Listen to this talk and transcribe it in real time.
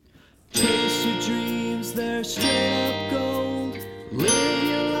'cause they're straight up gold. Live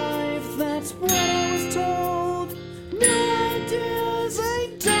your life, that's what I was told. New ideas,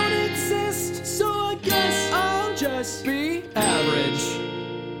 they don't exist, so I guess I'll just be average.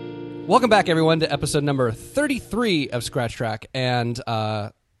 Welcome back, everyone, to episode number 33 of Scratch Track. And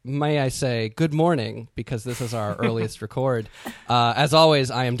may I say good morning, because this is our earliest record. As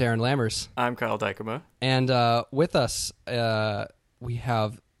always, I am Darren Lammers. I'm Kyle Dykema. And with us, we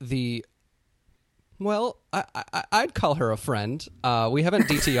have the... Well, I'd call her a friend. We haven't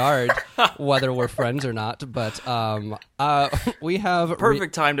DTR'd whether we're friends or not, but we have...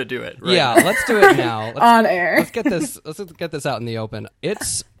 Perfect time to do it. Right? Yeah, let's do it now. On air. Let's get this out in the open.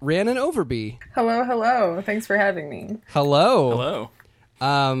 It's Rhiannon Overby. Hello. Thanks for having me. Hello.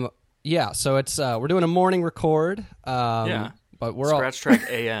 Hello. Yeah, so it's we're doing a morning record. Yeah. But we're Scratch Track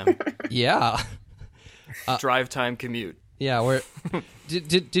AM. Yeah. Drive time commute. Yeah, we're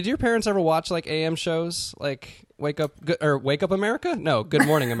Did your parents ever watch like AM shows like Wake Up America? No, Good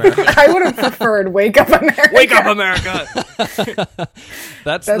Morning America. I would have preferred Wake Up America. Wake up, America!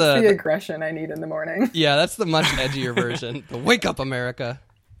 That's the aggression I need in the morning. Yeah, that's the much edgier version. The Wake Up America.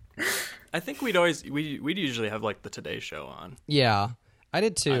 I think we'd usually have like the Today Show on. Yeah, I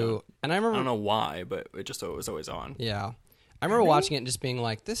did too. And I remember, I don't know why, but it was always on. Yeah. I remember watching it and just being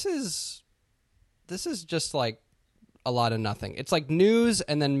like, this is just like a lot of nothing. It's like news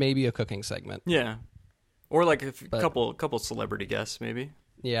and then maybe a cooking segment. Yeah. Or like a couple celebrity guests, maybe.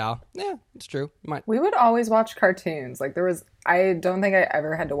 Yeah, it's true. We would always watch cartoons. Like I don't think I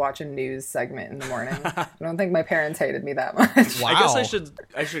ever had to watch a news segment in the morning. I don't think my parents hated me that much. Wow. I guess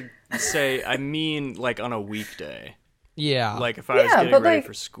I should say, I mean, like on a weekday. Yeah. Like if I was getting ready like,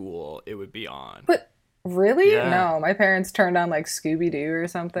 for school, it would be on. But really? Yeah. No, my parents turned on like Scooby-Doo or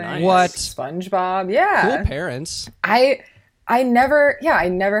something. Nice. What? SpongeBob. Yeah. Cool parents. I never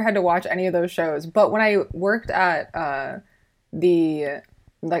had to watch any of those shows. But when I worked at I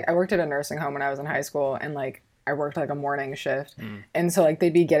worked at a nursing home when I was in high school, and like I worked like a morning shift, and so like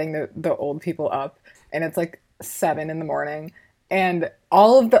they'd be getting the old people up, and it's like 7 a.m, and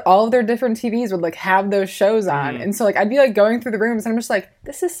all of their different TVs would like have those shows on, and so like I'd be like going through the rooms, and I'm just like,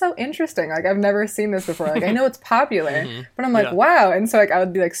 this is so interesting. Like I've never seen this before. Like I know it's popular, but I'm like, wow. And so like I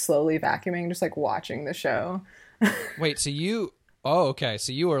would be like slowly vacuuming, just like watching the show. Wait, so you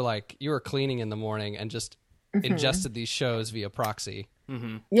were cleaning in the morning and just ingested these shows via proxy.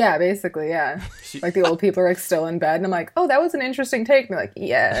 Mm-hmm. Yeah, basically, yeah. Like the old people are like still in bed, and I'm like, oh, that was an interesting take. And they're like,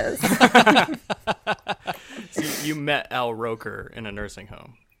 yes. So you met Al Roker in a nursing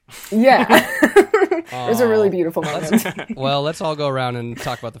home. Yeah. It was a really beautiful moment. Well, let's all go around and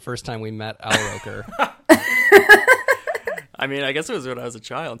talk about the first time we met Al Roker. I mean, I guess it was when I was a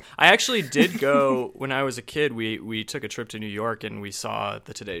child. I actually did go when I was a kid. We took a trip to New York and we saw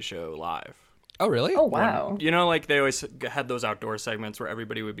the Today Show live. Oh, really? Oh, wow. You know, like they always had those outdoor segments where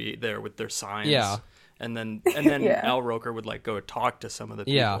everybody would be there with their signs. Yeah. And then Yeah. Al Roker would like go talk to some of the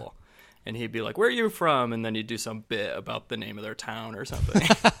people. Yeah. And he'd be like, "Where are you from?" And then he'd do some bit about the name of their town or something.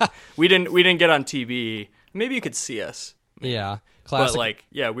 We didn't get on TV. Maybe you could see us. Yeah. Classic. But like,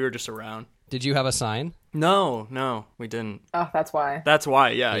 yeah, we were just around. Did you have a sign? No, we didn't. Oh, that's why. That's why,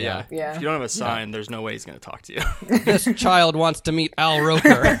 yeah. Yeah. If you don't have a sign, there's no way he's going to talk to you. This child wants to meet Al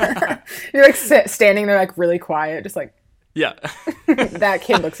Roker. You're like standing there like really quiet, just like, Yeah. that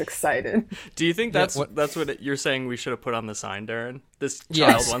kid looks excited. Do you think that's what you're saying we should have put on the sign, Darren? This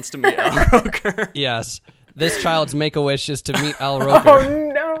child Yes. wants to meet Al Roker. Yes. This child's make-a-wish is to meet Al Roker.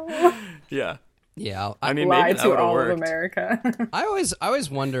 Oh, no. Yeah. Yeah. I mean, Lie maybe that to would have all worked. of America. I always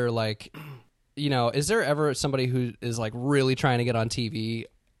wonder, like, you know, is there ever somebody who is like really trying to get on TV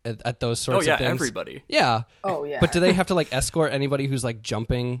at those sorts of things? Everybody. Yeah. Oh, yeah. But do they have to like escort anybody who's like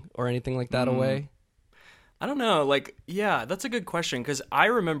jumping or anything like that away? I don't know. Like, yeah, that's a good question because I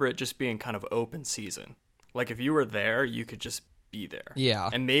remember it just being kind of open season. Like, if you were there, you could just be there. Yeah.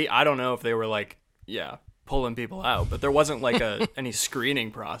 And I don't know if they were like, pulling people out, but there wasn't like any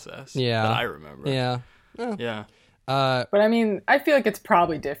screening process. Yeah. That I remember. Yeah. Yeah. But I mean, I feel like it's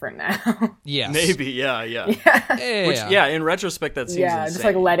probably different now. Yes. Maybe. Yeah. Yeah. Which, in retrospect, that seems Yeah, insane. just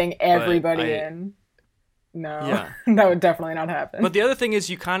like letting everybody I- in. No. Yeah. That would definitely not happen. But the other thing is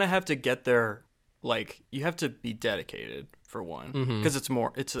you kind of have to get there, like, you have to be dedicated, for one. Because it's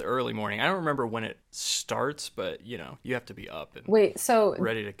the early morning. I don't remember when it starts, but, you know, you have to be up and Wait, so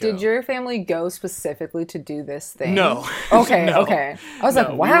ready to go. did your family go specifically to do this thing? No. Okay, No. okay. I was No,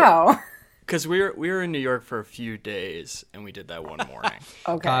 like, wow. Because we were in New York for a few days, and we did that one morning.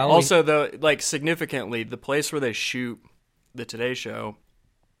 Okay. Kyle? Also, though, like, significantly, the place where they shoot the Today Show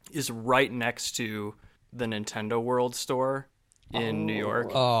is right next to the Nintendo World store. in New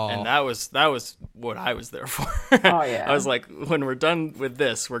York, Oh. and that was what I was there for. Oh, yeah. I was like, when we're done with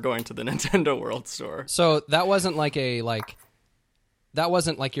this, we're going to the Nintendo World store. So that wasn't like that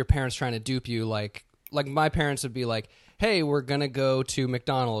wasn't like your parents trying to dupe you. Like my parents would be like, hey, we're going to go to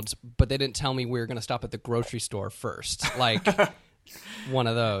McDonald's, but they didn't tell me we were going to stop at the grocery store first. Like one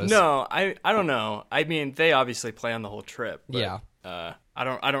of those. No, I don't know. I mean, they obviously plan the whole trip. But, Yeah.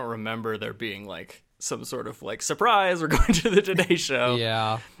 I don't remember there being like some sort of like surprise, we're going to the Today Show.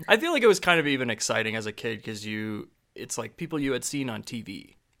 Yeah. I feel like it was kind of even exciting as a kid because it's like people you had seen on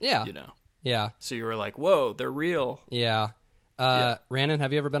TV. Yeah. You know, Yeah. so you were like, whoa, they're real. Yeah. Yeah. Rhiannon,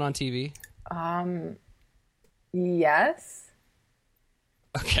 have you ever been on TV? Yes.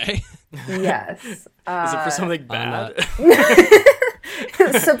 Okay. Yes. Is it for something bad?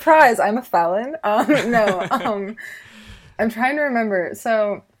 Surprise, I'm a felon. No. I'm trying to remember.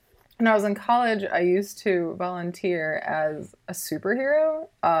 So when I was in college, I used to volunteer as a superhero.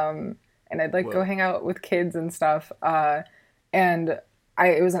 And I'd like go hang out with kids and stuff. And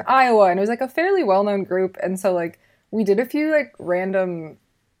it was in Iowa, and it was like a fairly well-known group. And so like we did a few like random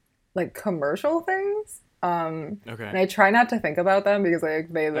like commercial things. Okay. And I try not to think about them because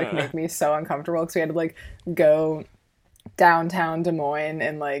like they like make me so uncomfortable because we had to like go downtown Des Moines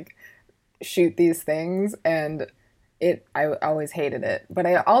and like shoot these things, and I always hated it. But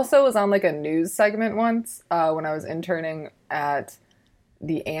I also was on like a news segment once when I was interning at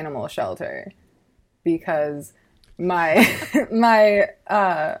the animal shelter because my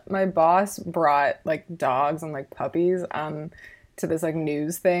my boss brought like dogs and like puppies to this like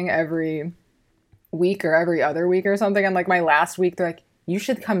news thing every week or every other week or something. And like my last week, they're like, you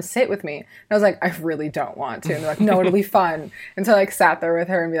should come sit with me. And I was like, I really don't want to. And they're like, no, it'll be fun. And so I like sat there with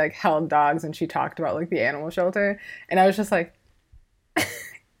her and we like held dogs and she talked about like the animal shelter. And I was just like,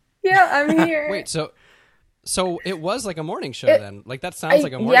 yeah, I'm here. Wait, so it was like a morning show then? Like that sounds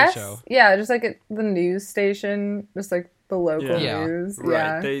like a morning yes, show. Yeah, just like at the news station, just like the local Yeah. news.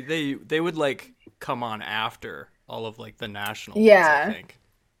 Right. Yeah. They would like come on after all of like the national Yeah. ones, I think.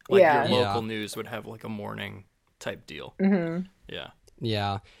 Like Yeah. your local Yeah. news would have like a morning type deal. Mm-hmm. Yeah.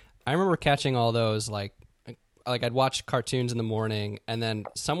 Yeah. I remember catching all those like I'd watch cartoons in the morning, and then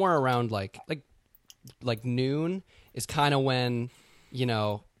somewhere around like noon is kind of when, you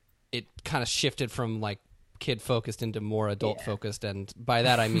know, it kind of shifted from like kid focused into more adult focused, and by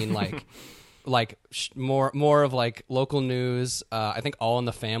that I mean like more of like local news. I think All in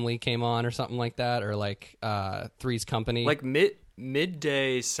the Family came on or something like that, or like Three's Company. Like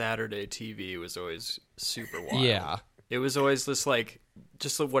midday Saturday TV was always super wild. Yeah. It was always this like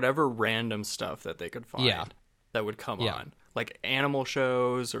just whatever random stuff that they could find that would come on. Like animal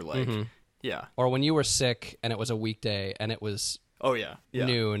shows or like yeah. Or when you were sick and it was a weekday and it was Oh yeah. Yeah.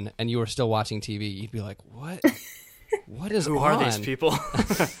 noon and you were still watching TV, you'd be like, "What? What is Who on?" are these people?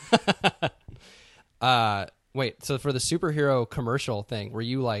 Wait, so for the superhero commercial thing, were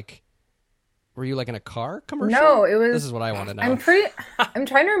you like in a car commercial? No, it was. This is what I want to know. I'm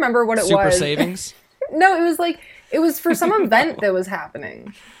trying to remember what it Super was. savings? No, it was for some event that was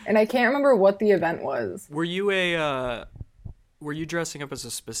happening, and I can't remember what the event was. Were you dressing up as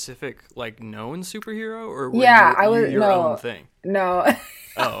a specific like known superhero, or were I you was your no own thing? No.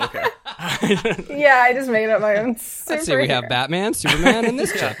 Oh, okay. Yeah, I just made up my own. Let's see, we have Batman, Superman, and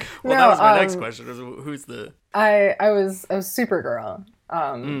this chick. Well, No, that was my next question. Was who's the? I was Supergirl.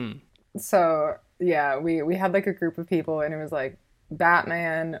 So yeah, we had like a group of people, and it was like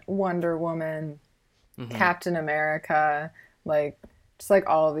Batman, Wonder Woman, Captain America, like just like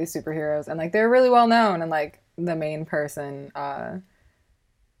all of these superheroes, and like they're really well known, and like the main person,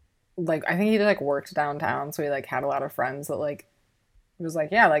 like I think he like worked downtown, so he like had a lot of friends that like was like,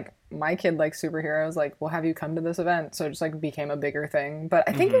 yeah, like my kid likes superheroes, like we'll have you come to this event. So it just like became a bigger thing. But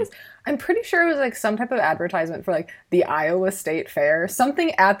I think I'm pretty sure it was like some type of advertisement for like the Iowa State Fair,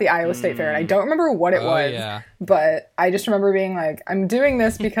 something at the Iowa State Fair, and I don't remember what it was. Yeah. But I just remember being like, I'm doing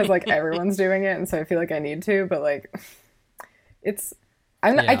this because like everyone's doing it, and so I feel like I need to. But like,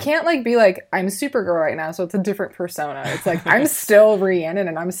 I can't like be like I'm Supergirl right now, so it's a different persona. It's like I'm still Rhiannon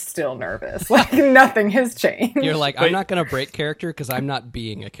and I'm still nervous. Like nothing has changed. You're like, I'm not going to break character because I'm not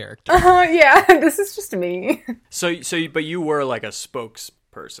being a character. Yeah, this is just me. But you were like a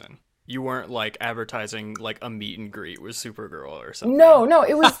spokesperson. You weren't like advertising like a meet and greet with Supergirl or something. No,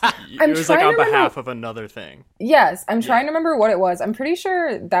 it was. It was like on behalf of another thing. Yes, I'm trying to remember what it was. I'm pretty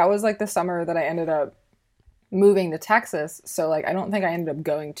sure that was like the summer that I ended up moving to Texas, so like I don't think I ended up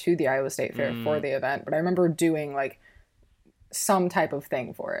going to the Iowa State Fair for the event, but I remember doing like some type of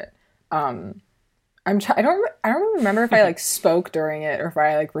thing for it. I don't remember if I like spoke during it or if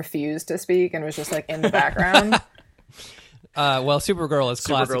I like refused to speak and was just like in the background. Well, Supergirl is Supergirl's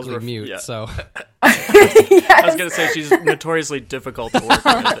classically mute, yeah. so I was gonna say she's notoriously difficult to work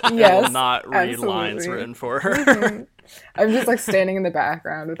with. And Yes, will not read lines absolutely. written for her. I'm just like standing in the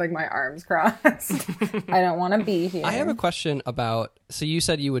background with like my arms crossed. I don't want to be here. I have a question about. So you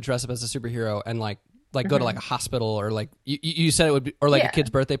said you would dress up as a superhero and like go to like a hospital or like you said it would be or like Yeah. a kid's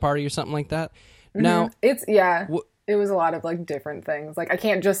birthday party or something like that. Now, It's it was a lot of like different things. Like I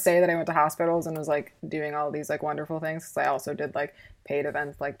can't just say that I went to hospitals and was like doing all these like wonderful things because I also did like paid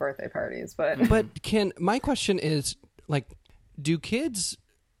events like birthday parties. But my question is like, do kids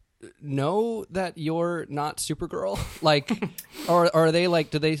know that you're not Supergirl? Like, or are they like,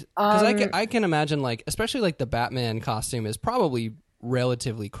 do they? Because I can imagine like, especially like the Batman costume is probably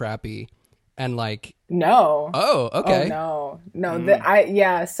relatively crappy, and like, no. oh, okay,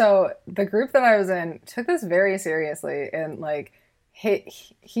 So the group that I was in took this very seriously, and like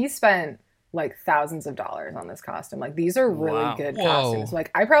he spent like thousands of dollars on this costume. Like these are really Wow. good Whoa. costumes. Like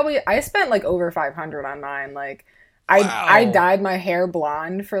I spent like over 500 on mine. Like I dyed my hair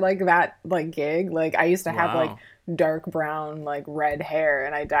blonde for like that like gig. Like I used to have Wow. like dark brown like red hair,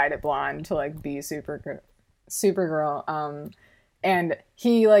 and I dyed it blonde to like be Supergirl. And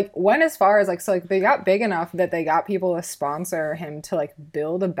he like went as far as like, so like they got big enough that they got people to sponsor him to like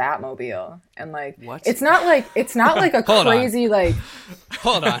build a Batmobile. And like What? it's not like a Hold on. crazy like,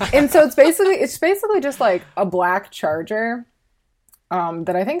 hold on. and so it's basically just like a black Charger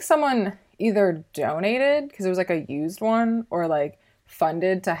that I think someone either donated because it was like a used one or like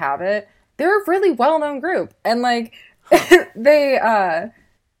funded to have it. They're a really well-known group, and like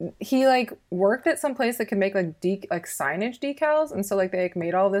he like worked at some place that could make like like signage decals, and so like they like,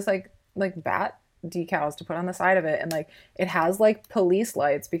 made all this like bat decals to put on the side of it, and like it has like police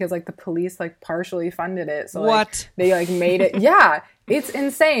lights because like the police like partially funded it, so like What? they like made it. Yeah, it's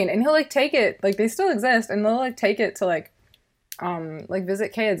insane. And he'll like take it, like they still exist, and they'll like take it to like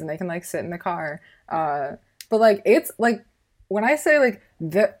visit kids, and they can like sit in the car, but like it's like when I say like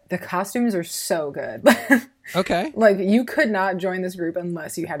the costumes are so good. Okay. Like you could not join this group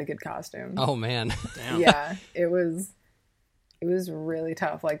unless you had a good costume. Oh man. Damn. Yeah, it was really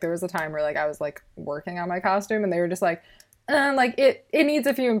tough. Like there was a time where like I was like working on my costume, and they were just like it needs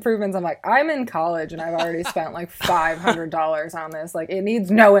a few improvements. I'm like, I'm in college and I've already spent like $500 on this. Like it needs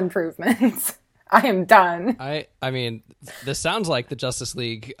no improvements. I am done. I mean, this sounds like the Justice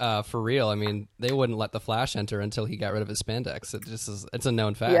League for real. I mean, they wouldn't let the Flash enter until he got rid of his spandex. It's a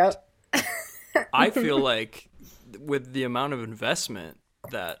known fact. Yep. I feel like with the amount of investment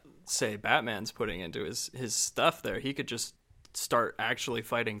that, say, Batman's putting into his stuff there, he could just start actually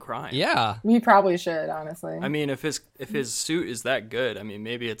fighting crime. Yeah. We probably should, honestly. I mean, if his suit is that good, I mean,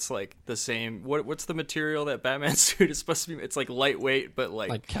 maybe it's like the same. What's the material that Batman's suit is supposed to be? It's like lightweight, but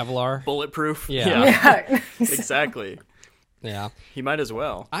like Kevlar. bulletproof. Yeah. Yeah. Exactly. Yeah. He might as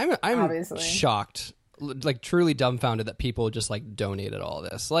well. I'm Obviously. shocked, like truly dumbfounded that people just like donated all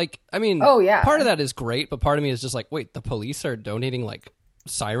this. Like, I mean, Oh, yeah. part of that is great, but part of me is just like, wait, the police are donating like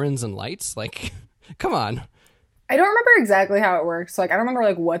sirens and lights? Like, come on. I don't remember exactly how it works. So, like, I don't remember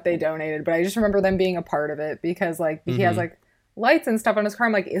like what they donated, but I just remember them being a part of it because like he has like lights and stuff on his car.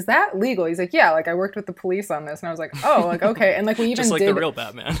 I'm like, is that legal? He's like, yeah, like I worked with the police on this, and I was like, oh, like okay, and like we even Just like did. the real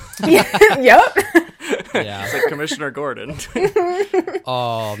Batman. Yeah, yep. Yeah. It's like Commissioner Gordon.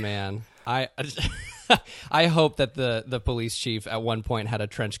 Oh man. I hope that the police chief at one point had a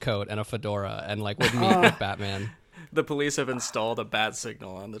trench coat and a fedora and like would meet with Batman. The police have installed a bat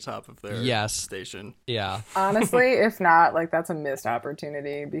signal on the top of their Yes. station. Yeah. Honestly, if not, like that's a missed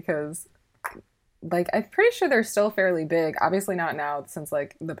opportunity because like I'm pretty sure they're still fairly big. Obviously not now since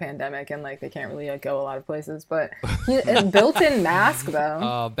like the pandemic and like they can't really like, go a lot of places. But a built-in mask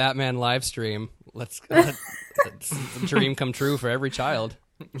though. Batman live stream. Let's a dream come true for every child.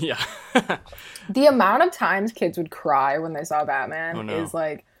 Yeah. The amount of times kids would cry when they saw Batman Oh, no. is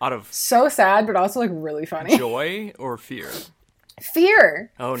like Out of so sad, but also like really funny. joy or fear?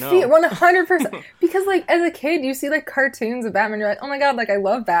 Fear. Oh, no. Fear, 100%. Because like as a kid, you see like cartoons of Batman, you're like, oh my god, like I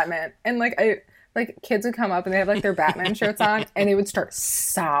love Batman, and like kids would come up and they have like their Batman shirts on, and they would start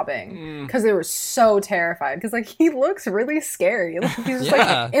sobbing because they were so terrified. Because like he looks really scary. Like, he's just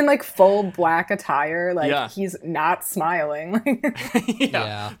Yeah. like in like full black attire. Like Yeah. he's not smiling.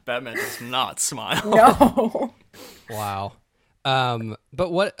 Yeah. Batman does not smile. No. Wow.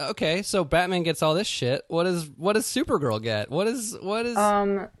 But what? Okay, so Batman gets all this shit. What does Supergirl get?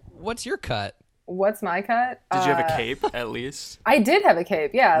 What's your cut? What's my cut? Did you have a cape at least? I did have a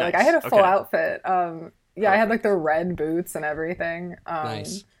cape. Yeah, like I Nice. had a full Okay. outfit. Yeah, I had like the red boots and everything.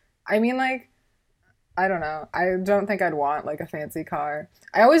 Nice. I mean, like, I don't know. I don't think I'd want like a fancy car.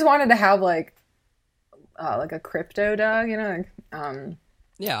 I always wanted to have like like a crypto dog, you know,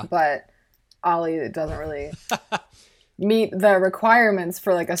 Yeah. but Ollie doesn't really meet the requirements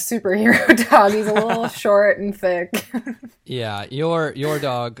for like a superhero dog. He's a little short and thick. Yeah, your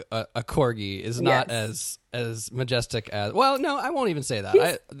dog, a corgi, is not Yes. as majestic as. Well, no, I won't even say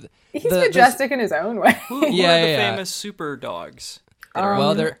that. He's majestic in his own way. Who Yeah, are the yeah. famous super dogs?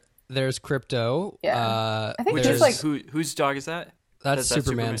 Well, there's Crypto. Yeah. I think there's, there's, like- whose dog is that? that's Is that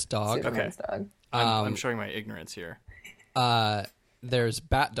Superman's dog. Superman's dog. I'm showing my ignorance here. There's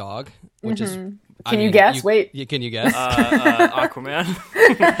Bat Dog, which is. Can you guess? Wait. Can you guess? Aquaman.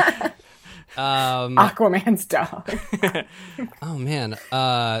 Aquaman's dog. Oh man.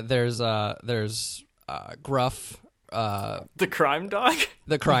 There's Gruff, The crime dog.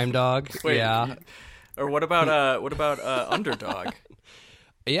 the crime dog. Wait, Yeah. Or what about Underdog?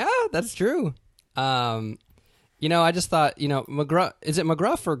 Yeah, that's true. I just thought, McGruff. Is it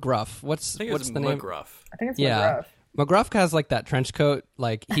McGruff or Gruff? I What's think it's the name? McGruff. I think it's Yeah. McGruff. McGruff has like that trench coat.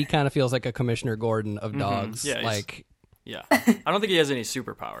 Like he kind of feels like a Commissioner Gordon of dogs. Yeah, he's- Like Yeah, I don't think he has any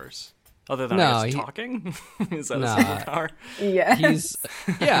superpowers other than No, I guess, he- talking. Is that Nah. a superpower? Yeah. he's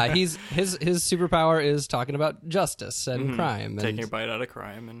his superpower is talking about justice and crime and Taking a bite out of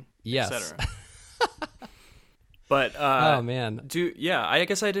crime and Yes. etc. But oh man. I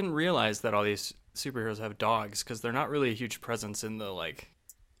guess I didn't realize that all these superheroes have dogs because they're not really a huge presence in the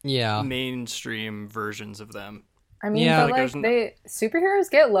Yeah. mainstream versions of them. I mean, Yeah, but like, like superheroes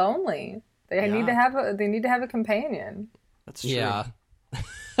get lonely. They need to Yeah. have a companion. That's true. Yeah.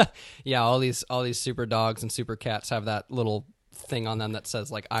 Yeah, all these super dogs and super cats have that little thing on them that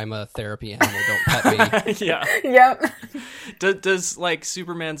says like I'm a therapy animal, don't pet me. Yeah. Yep. Does like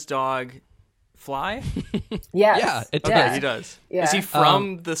Superman's dog fly? Yes. Yeah, it Okay, does. he does. Yeah. Is he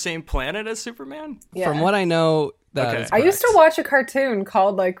from the same planet as Superman? Yeah. From what I know, that Okay. is I used to correct. watch a cartoon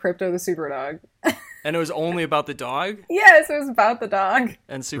called like Crypto the Superdog. And it was only about the dog, Yes, it was about the dog.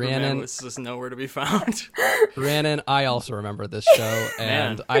 and Superman Rhiannon- was just nowhere to be found. Rhiannon, I also remember this show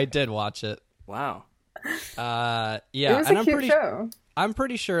and Man. I did watch it. Wow. Yeah, It was and a cute show. I'm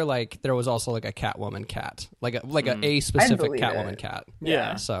pretty sure like there was also like a Catwoman cat, like a specific believe Catwoman it. cat.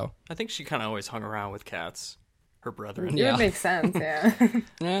 Yeah. So I think she kind of always hung around with cats, her brethren. It Yeah. would make sense, yeah.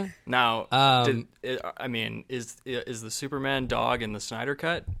 yeah, Now, Um, is the Superman dog in the Snyder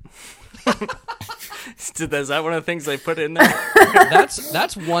cut? Is that one of the things they put in there?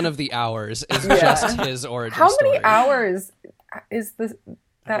 that's one of the hours is just his origin How story. many hours is this?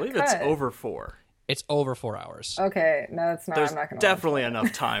 I believe it's over 4. It's over 4 hours. Okay, no, it's not. There's I'm not gonna. definitely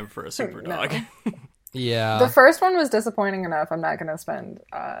enough time for a super dog. Yeah. The first one was disappointing enough. I'm not gonna spend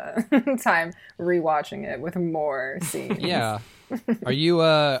time rewatching it with more scenes. Yeah. Are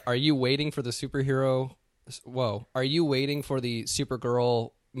you waiting for the superhero? Whoa. Are you waiting for the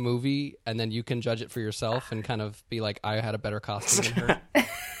Supergirl movie and then you can judge it for yourself and kind of be like, I had a better costume than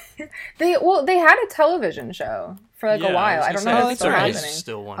her? They had a television show for like a while. I don't know Oh, if it's that's still right. happening.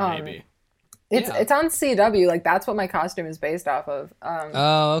 Still one, maybe. It's on CW. Like that's what my costume is based off of.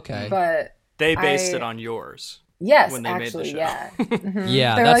 Oh, okay. But They based it on yours. yes, when they made the actually, show. yeah.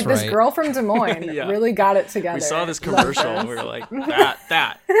 Yeah, They're that's like this right. girl from Des Moines Yeah. really got it together. We saw this Love commercial this. and we were like,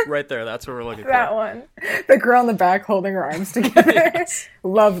 that right there, that's what we're looking That for. one. The girl in the back holding her arms together.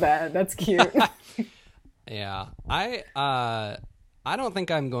 Love that. That's cute. Yeah. I don't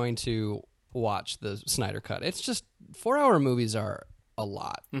think I'm going to watch the Snyder Cut. It's just 4-hour movies are a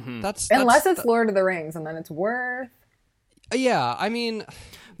lot. That's Unless it's Lord of the Rings, and then it's worth. yeah, I mean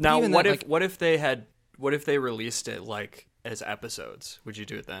Now, even what that, if what if they released it like as episodes? Would you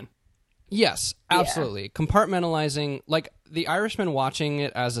do it then? yes, absolutely. Compartmentalizing, like The Irishman, watching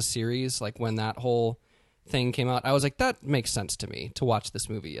it as a series, like when that whole thing came out, I was like, that makes sense to me to watch this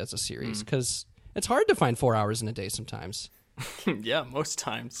movie as a series because it's hard to find 4 hours in a day sometimes. Yeah, most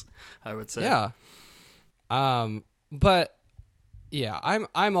times I would say. Yeah. But yeah,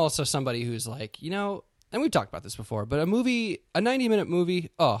 I'm also somebody who's like, and we've talked about this before, but a 90-minute movie,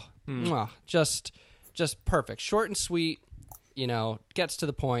 mwah, just perfect. Short and sweet, gets to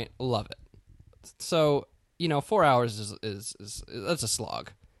the point, love it. So, 4 hours is that's a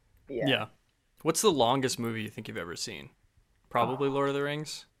slog. Yeah. What's the longest movie you think you've ever seen? Probably Lord of the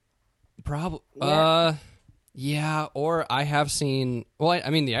Rings. Probably Yeah. yeah, or I have seen I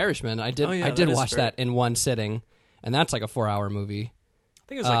mean The Irishman. I did Oh, yeah, I did that is watch fair. that in one sitting, and that's like a 4-hour movie. I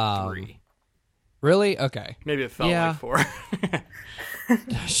think it was like 3. Really? Okay. Maybe it felt Yeah. like 4.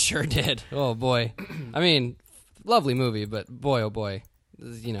 Sure did. Oh boy. I mean, lovely movie, but boy, oh boy,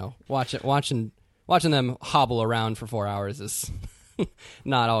 watching them hobble around for 4 hours is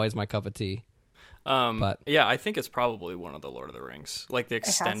not always my cup of tea. But yeah, I think it's probably one of the Lord of the Rings, like the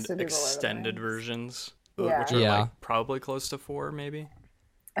has to be the Lord of the extended Rings. versions. Yeah. which are Yeah. like probably close to 4, maybe.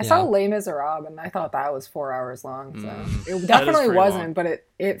 I saw Yeah. Les Miserables, and I thought that was 4 hours long. So it is definitely pretty wasn't, long. but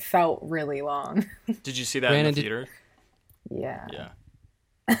it felt really long. Did you see that Brandon, in the did- theater? Yeah.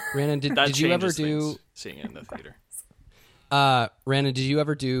 Yeah, Rhiannon, that did you ever changes do? things, seeing it in the theater? Rhiannon, did you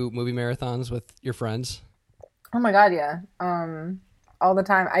ever do movie marathons with your friends? Oh my god, yeah. All the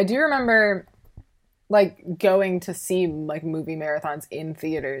time. I do remember like going to see like movie marathons in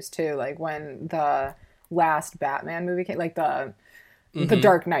theaters too, like when the last Batman movie came, like the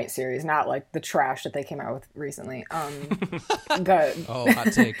Dark Knight series, not like the trash that they came out with recently. The Oh,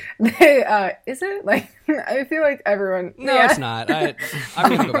 hot take. they is it like I feel like everyone No, yeah. it's not. I'm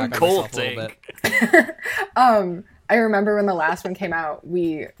gonna go back on Cold myself a little bit. take. I remember when the last one came out,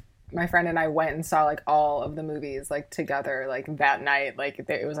 my friend and I went and saw like all of the movies like together like that night. Like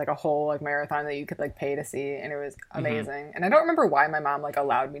it was like a whole like marathon that you could like pay to see, and it was amazing. And I don't remember why my mom like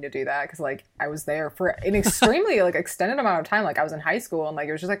allowed me to do that, because like I was there for an extremely like extended amount of time. Like I was in high school, and like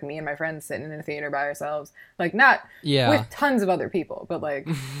it was just like me and my friends sitting in a theater by ourselves, like not Yeah. with tons of other people, but like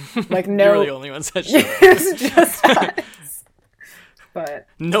You were no, the only ones that showed up. it was just us. But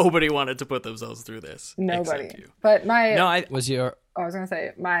Nobody wanted to put themselves through this. nobody. Except you. But my No, I Was your I was gonna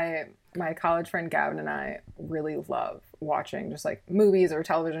say my college friend Gavin and I really love watching just like movies or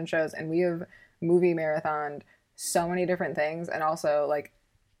television shows, and we have movie marathoned so many different things. And also like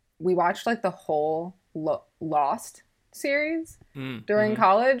we watched like the whole Lost series during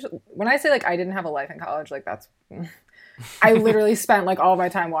college. When I say like I didn't have a life in college, like that's I literally spent like all my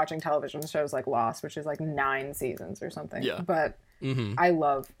time watching television shows like Lost, which is like 9 seasons or something. Yeah. But I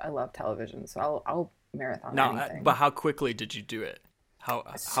love television, so I'll marathon no, anything. but how quickly did you do it? How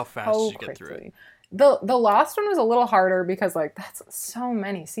fast So did you get through it? quickly. The Lost one was a little harder because like that's so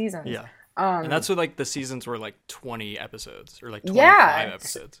many seasons. Yeah. And that's what like the seasons were like 20 episodes or like 25 Yeah.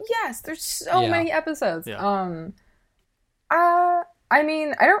 episodes. Yes, there's so Yeah. many episodes. Yeah. I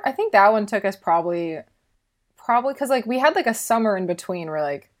mean, I think that one took us probably because like we had like a summer in between where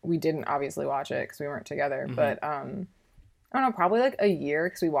like we didn't obviously watch it because we weren't together, but I don't know, probably like a year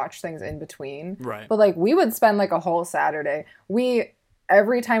because we watched things in between. Right. But like we would spend like a whole Saturday.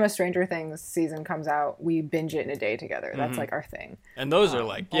 Every time a Stranger Things season comes out, we binge it in a day together. That's like our thing. And those are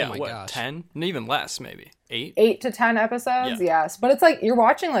like, oh my what, gosh. 10? And even less, maybe. 8? 8 to 10 episodes, Yeah. yes. But it's like you're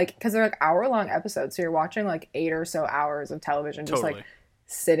watching like, because they're like hour-long episodes, so you're watching like 8 or so hours of television just Totally. like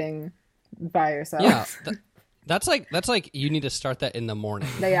sitting by yourself. yeah? That's like you need to start that in the morning.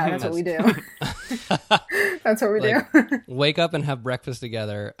 Yeah, that's what we do. That's what we do. Wake up and have breakfast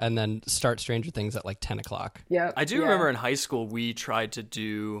together, and then start Stranger Things at like 10 o'clock. Yeah, I do remember in high school we tried to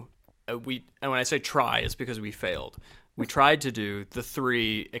do and when I say try, it's because we failed. We tried to do the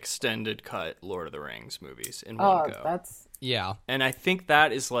 3 extended cut Lord of the Rings movies in one go. That's Yeah, And I think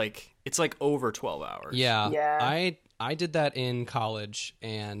that is like it's like over 12 hours. yeah. Yeah. I did that in college,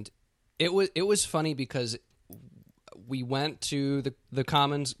 and it was funny because we went to the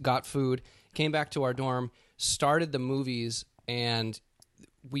Commons, got food, came back to our dorm, started the movies, and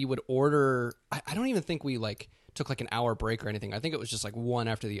we would order. I don't even think we like took like an hour break or anything. I think it was just like one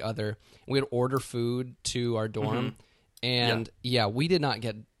after the other. We'd order food to our dorm, and yeah, we did not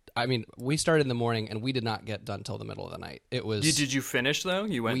get. I mean, we started in the morning, and we did not get done till the middle of the night. It was. Did you finish though?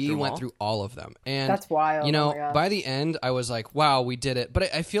 You went. We through went all? through all of them, and That's wild. You know, Oh my gosh. by the end, I was like, "Wow, we did it!"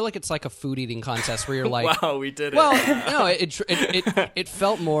 But I feel like it's like a food eating contest where you're like, Wow, we did it. "Well, no, it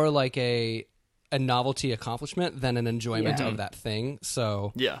felt more like a novelty accomplishment than an enjoyment Yeah. of that thing."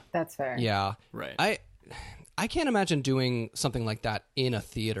 So yeah. That's fair. yeah, Right. I can't imagine doing something like that in a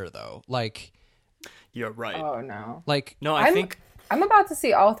theater though. Like You're right. Oh no. No, I I'm- think I'm about to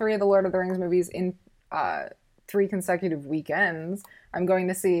see all 3 of the Lord of the Rings movies in 3 consecutive weekends. I'm going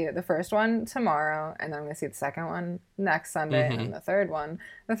to see the first one tomorrow, and then I'm going to see the second one next Sunday, and then the third one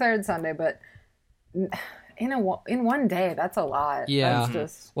the third Sunday. But in one day, that's a lot. Yeah. That's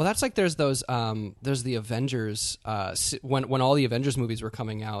just Well, that's like there's the Avengers when all the Avengers movies were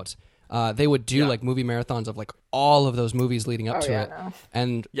coming out, they would do like movie marathons of like all of those movies leading up to yeah, it, no.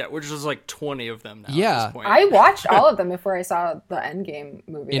 and yeah, whire's just like 20 of them now. Yeah. At this point. I watched all of them before I saw the Endgame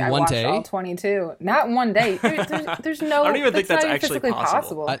movie. In I one watched day? all 22. Not in one day. There's no. I don't even think that's not even actually physically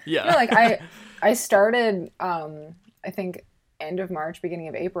possible. Yeah. No, like I started. I think end of March, beginning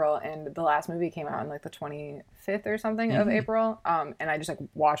of April, and the last movie came out on like the 25th or something of April. And I just like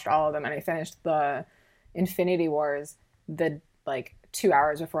watched all of them, and I finished the Infinity Wars the like 2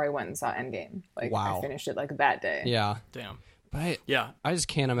 hours before I went and saw Endgame. Like Wow. I finished it like that day. yeah. Damn. But Yeah. I just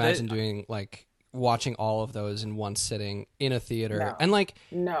can't imagine doing like watching all of those in one sitting in a theater, No. and like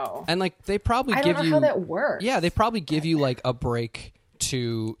No. they probably I give don't know you how that works. yeah, they probably give you like a break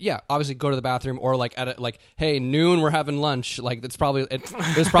to obviously go to the bathroom, or like hey, noon we're having lunch. Like it's probably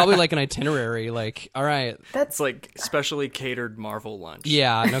there's probably like an itinerary. Like, all right, It's like specially catered Marvel lunch.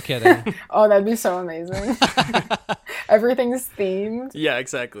 yeah, no kidding. Oh, that'd be so amazing. Everything's themed. Yeah,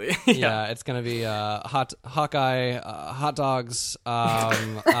 exactly. Yeah, it's gonna be Hawkeye, hot dogs,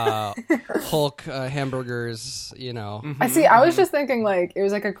 Hulk hamburgers. You know, I see. I was just thinking like it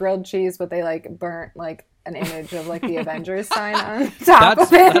was like a grilled cheese, but they like burnt like an image of like the Avengers sign on top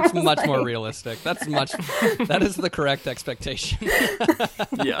of it. that's I was much more like- realistic. That is the correct expectation.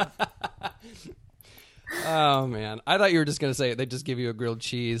 Yeah. Oh man, I thought you were just gonna say they just give you a grilled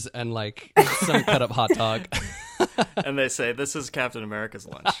cheese and like some cut up hot dog. And they say, this is Captain America's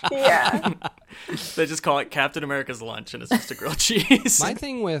lunch. Yeah. They just call it Captain America's lunch, and it's just a grilled cheese. My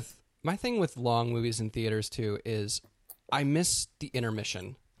thing with long movies in theaters too is I miss the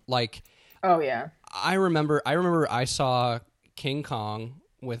intermission. Like Oh yeah. I remember I saw King Kong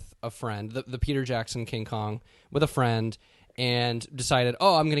with a friend, the Peter Jackson King Kong with a friend, and decided,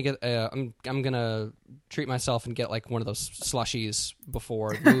 oh, I'm gonna get I'm gonna treat myself and get like one of those slushies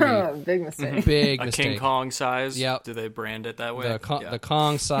before the movie. Big mistake. Big a mistake. King Kong size. Yep. Do they brand it that way? The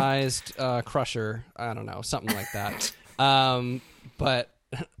Kong-sized crusher. I don't know, something like that. But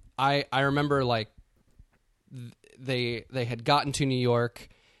I remember like they had gotten to New York,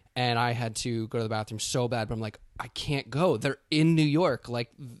 and I had to go to the bathroom so bad, but I'm like, I can't go. They're in New York. Like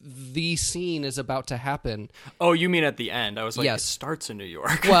the scene is about to happen. Oh, you mean at the end? I was like, Yes. it starts in New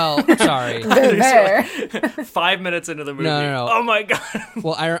York. Well, sorry. They're there. 5 minutes into the movie. No. Oh my god.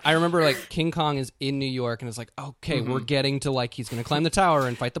 Well, I remember like King Kong is in New York, and it's like, okay, we're getting to like he's gonna climb the tower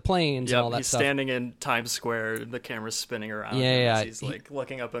and fight the planes and all Yep, that he's stuff. standing in Times Square. The camera's spinning around. Yeah, him yeah. as he's like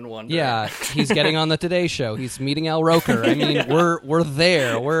looking up in wonder. Yeah, he's getting on the Today Show. He's meeting Al Roker. I mean, we're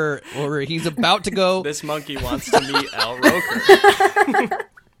there. We're he's about to go. This monkey wants to meet Al Roker.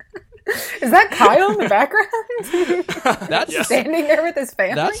 Is that Kyle in the background? That's Standing there with his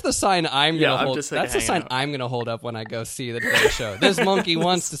family? that's the sign I'm Yeah, gonna I'm hold. just, like, That's the hanging sign out. I'm gonna hold up when I go see the Today Show. This monkey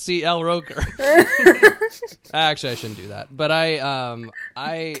wants to see Al Roker. Actually, I shouldn't do that. But I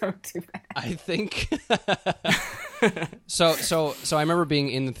Don't do that. I think so I remember being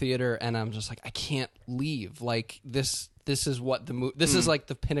in the theater, and I'm just like, I can't leave. Like this is what this is like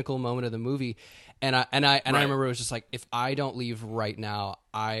the pinnacle moment of the movie. And I remember it was just like, if I don't leave right now,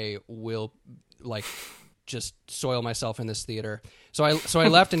 I will like just soil myself in this theater. So I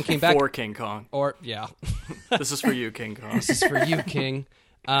left and came back. For King Kong. Or yeah, This is for you, King Kong. this is for you, King.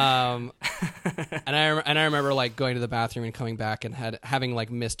 And I remember like going to the bathroom and coming back and having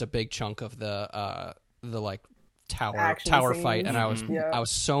like missed a big chunk of the like tower Action fight, and I scenes. was Yeah. I was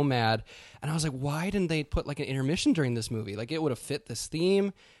so mad, and I was like, why didn't they put like an intermission during this movie? Like it would have fit this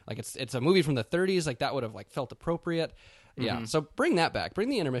theme. Like it's a movie from the 30s. Like that would have like felt appropriate. Yeah. So bring that back. Bring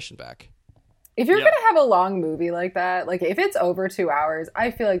the intermission back. If you're Yeah. gonna have a long movie like that, like if it's over 2 hours,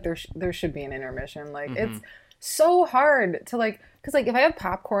 I feel like there should be an intermission. Like it's so hard to like, because like if I have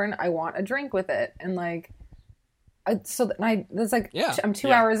popcorn, I want a drink with it, and like, that's like, Yeah. I'm 2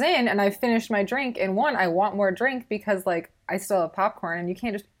 Yeah. hours in and I've finished my drink, and one, I want more drink because like I still have popcorn, and you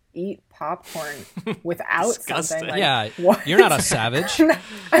can't just eat popcorn without Disgusting. something. Like, Yeah, what? you're not a savage.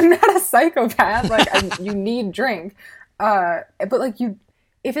 I'm not a psychopath. Like you need drink, but like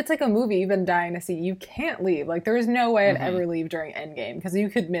if it's like a movie you've been dying to see, you can't leave. Like there is no way I'd ever leave during Endgame, because you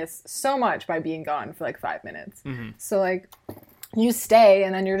could miss so much by being gone for like 5 minutes. So like you stay,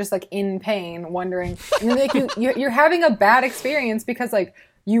 and then you're just like in pain, wondering, and then, like you're having a bad experience because like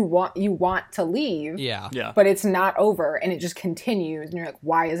you want to leave, Yeah. Yeah. but it's not over, and it just continues, and you're like,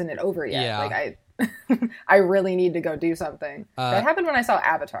 why isn't it over yet? Yeah. Like I really need to go do something. That happened when I saw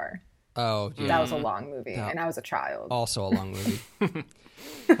Avatar. Oh, yeah. That was a long movie, and I was a child. Also a long movie.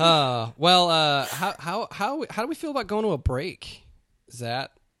 Well, how do we feel about going to a break? Is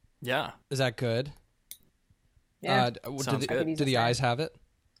that Yeah. good? Yeah. Sounds good. Do the eyes have it?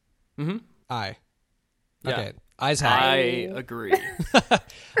 Mm-hmm. Aye. Yeah. Okay. Eyes have I it. agree. All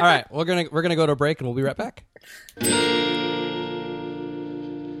right. We're gonna go to a break, and we'll be right back.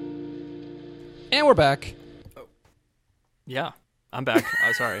 And we're back. Yeah. I'm back.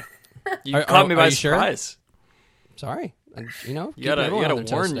 I'm sorry. You Are- caught me are by you sure? surprise. Sorry. And, you know, You gotta keeping everyone on their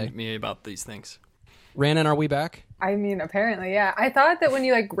toes warn today. me about these things. Rhiannon, are we back? I mean, apparently, yeah. I thought that when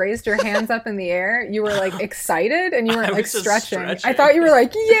you like raised your hands up in the air, you were like excited and you weren't I like was just stretching. stretching. I thought you were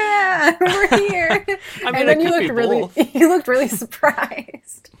like, yeah, we're here. I mean, and then it you could looked be really, both. you looked really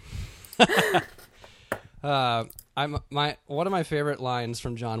surprised. One of my favorite lines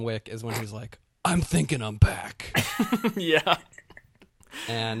from John Wick is when he's like, "I'm thinking I'm back," Yeah.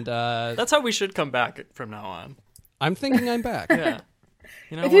 and That's how we should come back from now on. I'm thinking I'm back. Yeah.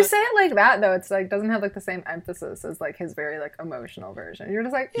 You know If you say it like that, though, it's like doesn't have like the same emphasis as like his very like emotional version. You're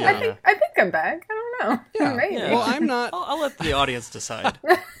just like, Yeah. I think I'm back. I don't know. Yeah. Maybe. Yeah. Well, I'm not. I'll let the audience decide.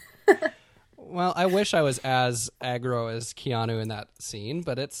 Well, I wish I was as aggro as Keanu in that scene,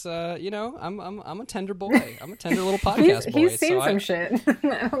 but it's I'm a tender boy. I'm a tender little podcast boy. He's seen so some shit.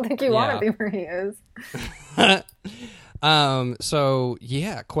 I don't think you want to be where he is. So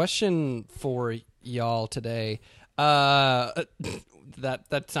yeah, question for y'all today. That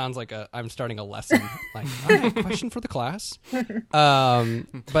sounds like I'm starting a lesson. Like, question for the class.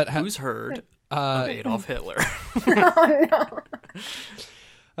 But Who's heard of Adolf Hitler? Oh no.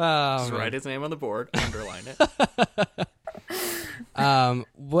 Just write his name on the board, underline it.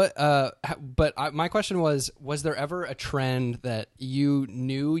 My question was there ever a trend that you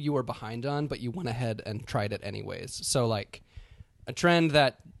knew you were behind on, but you went ahead and tried it anyways? So like a trend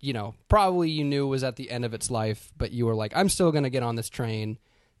that, probably you knew was at the end of its life, but you were like, I'm still going to get on this train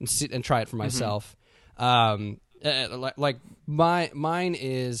and try it for myself. Mine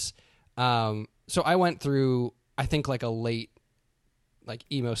is, so I went through, I think like a late, like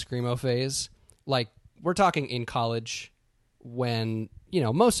emo screamo phase. Like we're talking in college when,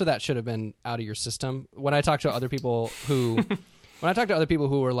 most of that should have been out of your system. When I talk to other people who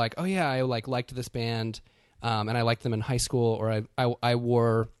were like, oh yeah, I liked this band, and I liked them in high school, or I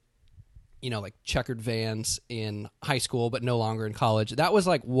wore, like checkered Vans in high school, but no longer in college. That was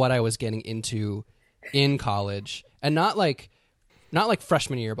like what I was getting into in college, and not like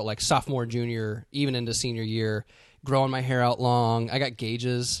freshman year, but like sophomore, junior, even into senior year, growing my hair out long. I got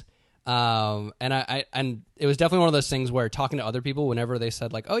gauges. And it was definitely one of those things where talking to other people, whenever they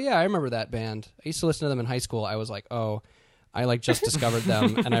said like, oh yeah, I remember that band, I used to listen to them in high school, I was like, oh, I like just discovered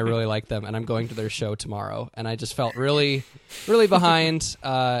them and I really like them and I'm going to their show tomorrow. And I just felt really, really behind,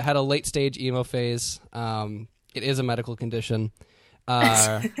 had a late stage emo phase. It is a medical condition.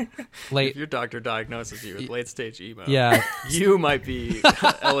 If your doctor diagnoses you with late stage emo, yeah, you might be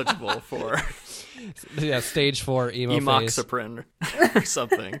eligible for stage 4 emo phase. Emoxaprin or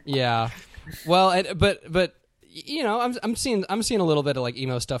something. Yeah, well, but I'm seeing a little bit of like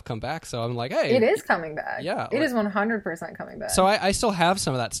emo stuff come back, so I'm like, hey, It is coming back. Yeah, it is 100% coming back. So I still have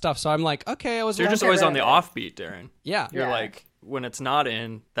some of that stuff. So I'm like, okay, I was. So you're just always on the offbeat, Darren. Yeah, You're like, when it's not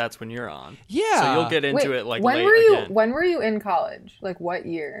in, that's when you're on. Yeah. So you'll get into it like when late were you? again. When were you in college? Like what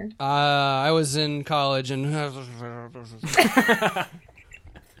year? I was in college and that's what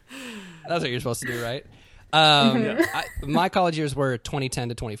you're supposed to do, right? My college years were 2010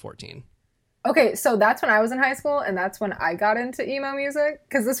 to 2014. Okay, so that's when I was in high school, and that's when I got into emo music.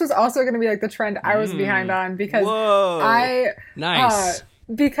 Because this was also going to be like the trend I was behind on because Nice.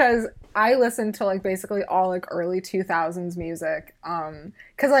 Because I listened to like basically all like early 2000s music.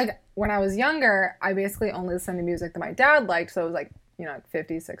 Because like when I was younger, I basically only listened to music that my dad liked. So it was like, like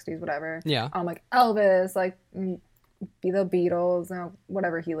 50s, 60s, whatever. Yeah. Like Elvis, like be the Beatles,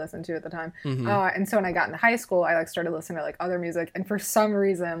 whatever he listened to at the time. And so when I got into high school, I like started listening to like other music. And for some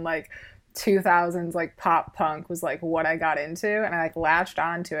reason, like 2000s like pop punk was like what I got into, and I like latched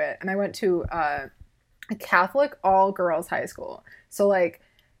onto it. And I went to a Catholic all girls high school, so like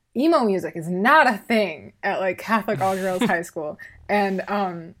emo music is not a thing at like Catholic all girls high school. And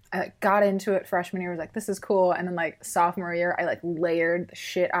I like got into it freshman year, was like, this is cool. And then like sophomore year, I like layered the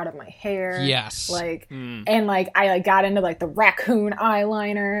shit out of my hair. Yes. Like and like I like got into like the raccoon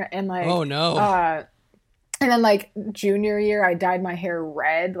eyeliner and like oh no. And then, like, junior year, I dyed my hair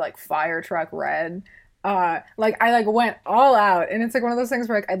red, like, fire truck red. Like, I, like, went all out. And it's, like, one of those things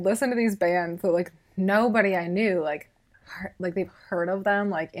where, like, I'd listen to these bands that, like, nobody I knew, like, they've heard of them,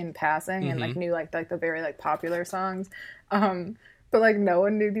 like, in passing and, like, knew, like, the very, like, popular songs. But, like, no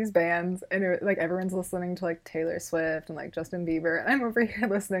one knew these bands. And, like, everyone's listening to, like, Taylor Swift and, like, Justin Bieber. And I'm over here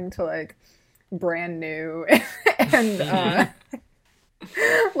listening to, like, Brand New. And,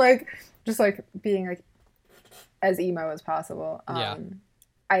 like, just, like, being, like, as emo as possible. Yeah.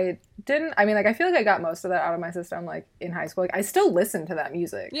 I feel like I got most of that out of my system, like, in high school. Like, I still listen to that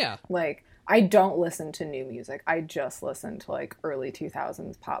music. Yeah. Like, I don't listen to new music. I just listen to, like, early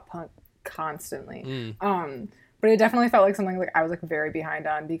 2000s pop punk constantly. But it definitely felt like something, like, I was, like, very behind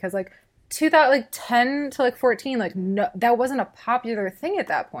on because, like, 10 to, like, 14, like, no, that wasn't a popular thing at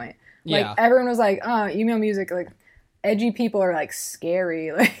that point. Like, everyone was like, emo music, like, edgy people are like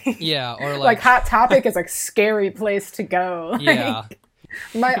scary, like yeah, or like Hot Topic is like scary place to go. Like, yeah.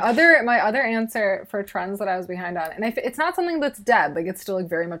 My other answer for trends that I was behind on, and it's not something that's dead, like it's still like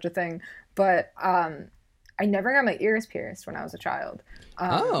very much a thing, but I never got my ears pierced when I was a child.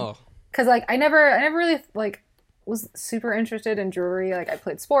 Because like I never really like was super interested in jewelry. Like I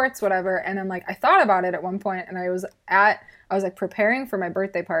played sports, whatever. And then like I thought about it at one point, and I was like preparing for my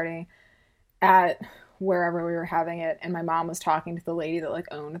birthday party at wherever we were having it, and my mom was talking to the lady that like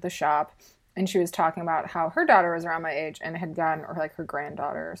owned the shop, and she was talking about how her daughter was around my age and had gotten, or like her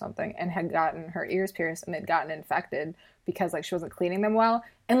granddaughter or something, and had gotten her ears pierced and they'd gotten infected because like she wasn't cleaning them well.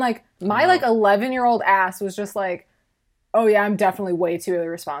 And like my like 11-year-old ass was just like, oh yeah, I'm definitely way too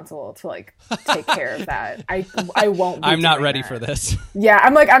irresponsible to like take care of that. I won't be I'm not doing ready that. for this. Yeah,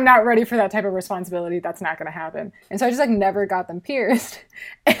 I'm not ready for that type of responsibility. That's not going to happen. And so I just like never got them pierced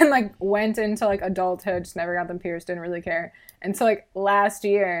and like went into like adulthood, just never got them pierced, didn't really care. And so like last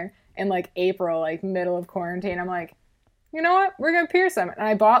year in like April, like middle of quarantine, I'm like, you know what? We're going to pierce them. And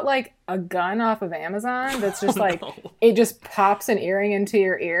I bought like a gun off of Amazon that's just like, it just pops an earring into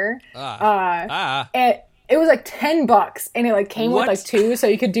your ear. It was like $10 and it like came with like 2 so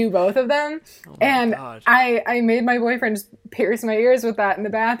you could do both of them. And God. I made my boyfriend just pierce my ears with that in the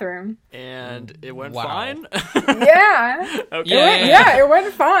bathroom. And it went Wow. fine? Yeah. Okay. It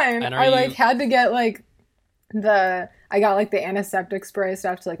went fine. And I like you- had to get like I got like the antiseptic spray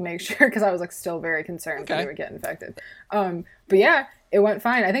stuff to like make sure, because I was like still very concerned that Okay. it would get infected. But yeah, it went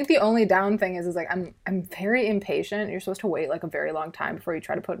fine. I think the only down thing is like I'm very impatient. You're supposed to wait like a very long time before you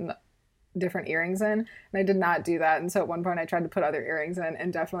try to put in the different earrings in, and I did not do that. And so at one point I tried to put other earrings in,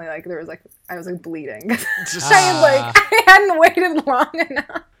 and definitely like there was like I was like bleeding. I hadn't waited long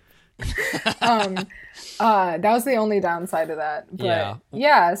enough. That was the only downside of that. But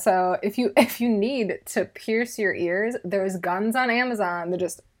yeah, so if you need to pierce your ears, there's guns on Amazon that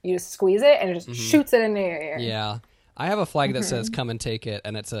you just squeeze it and it just shoots it into your ear. Yeah. I have a flag that says "Come and take it,"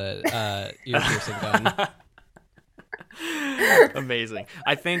 and it's a ear piercing gun. Amazing.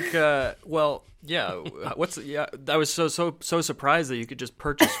 I think I was so surprised that you could just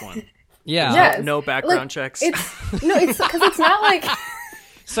purchase one. Yeah. Yes. No background Like, checks. It's because it's not like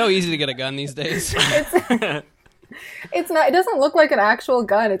So easy to get a gun these days. it's not. It doesn't look like an actual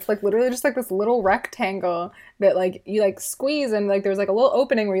gun. It's like literally just like this little rectangle that like you like squeeze, and like there's like a little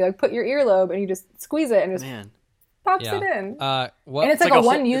opening where you like put your earlobe and you just squeeze it and it just Man. pops Yeah. it in. What? And it's like a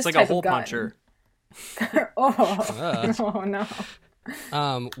one-use It's like type a hole of gun. puncher. Oh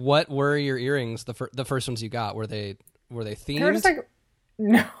no. What were your earrings? The first ones you got, were they themed? They were just like,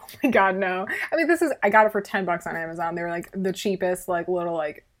 no, oh my God, no. I mean, I got it for $10 on Amazon. They were like the cheapest, like little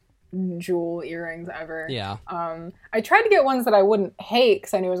like jewel earrings ever. Yeah. I tried to get ones that I wouldn't hate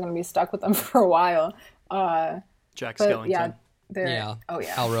because I knew I was going to be stuck with them for a while. Jack But Skellington. yeah, they're, Yeah. oh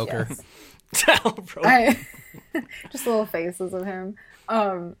yeah, Al Roker. yes. Just little faces of him.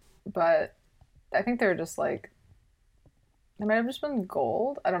 But I think they're just like, they might have just been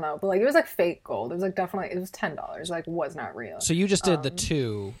gold. I don't know, but like it was like fake gold. It was like definitely, it was $10. Like was not real. So you just did the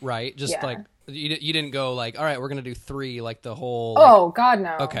 2, right? Just yeah. like you didn't go like, all right, we're gonna do 3, like the whole. Oh God,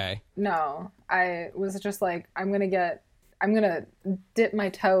 no. Okay. No, I was just like, I'm gonna dip my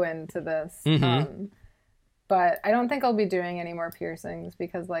toe into this. Mhm. But I don't think I'll be doing any more piercings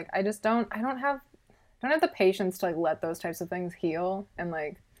because like I don't have the patience to like let those types of things heal, and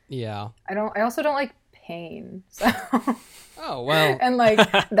like Yeah. I also don't like pain. So Oh well. and like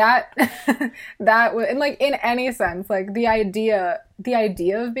and like in any sense, like the idea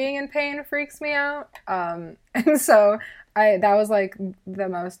of being in pain freaks me out. And so that was like the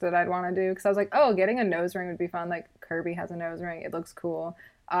most that I'd want to do, because I was like, oh, getting a nose ring would be fun. Like Kirby has a nose ring, it looks cool.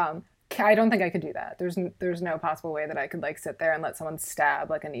 I don't think I could do that. There's no possible way that I could like sit there and let someone stab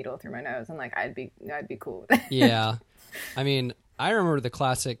like a needle through my nose and like I'd be cool with it. Yeah. I mean, I remember the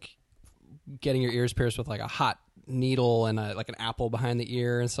classic getting your ears pierced with like a hot needle and like an apple behind the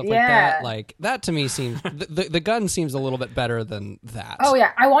ear and stuff like that. Like that to me seems the gun seems a little bit better than that. Oh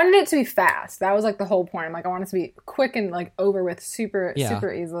yeah, I wanted it to be fast. That was like the whole point. I'm like, I want it to be quick and like over with super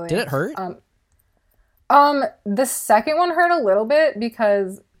easily. Did it hurt? The second one hurt a little bit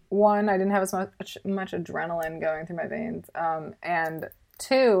because one, I didn't have as much adrenaline going through my veins, and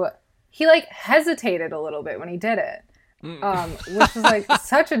two, he like hesitated a little bit when he did it. Which was like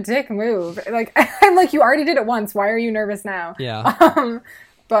such a dick move. Like I'm like, you already did it once. Why are you nervous now? Yeah.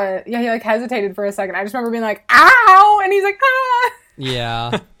 But yeah, he like hesitated for a second. I just remember being like, ow, and he's like, ah.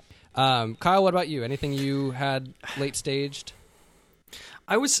 Yeah. Kyle, what about you? Anything you had late staged?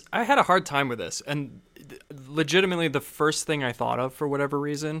 I had a hard time with this, and legitimately the first thing I thought of for whatever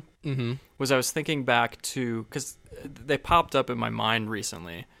reason was I was thinking back to, because they popped up in my mind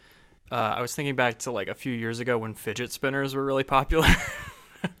recently. I was thinking back to like a few years ago when fidget spinners were really popular.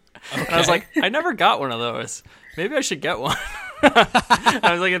 And I was like, I never got one of those. Maybe I should get one. I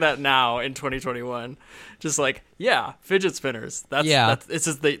was looking at that now in 2021. Just like, yeah, fidget spinners. That's it's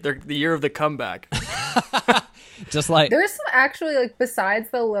just they're the year of the comeback. Just like There's some actually like besides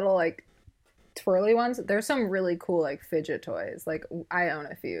the little like twirly ones, there's some really cool like fidget toys. Like I own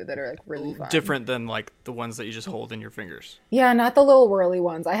a few that are like really fun. Different than like the ones that you just hold in your fingers. Yeah, not the little whirly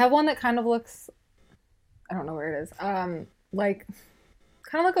ones. I have one that kind of looks, I don't know where it is. Like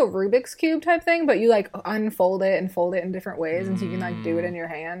kind of like a Rubik's cube type thing, but you like unfold it and fold it in different ways, and so you can like do it in your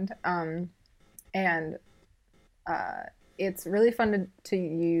hand. And it's really fun to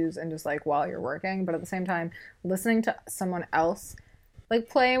use and just like while you're working, but at the same time, listening to someone else like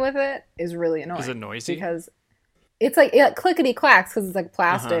playing with it is really annoying. Is it noisy? Because it's like it clickety clacks because it's like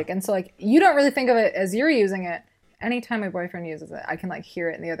plastic, and so like you don't really think of it as you're using it. Anytime my boyfriend uses it, I can like hear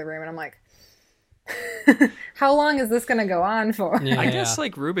it in the other room, and I'm like, how long is this gonna go on for? I guess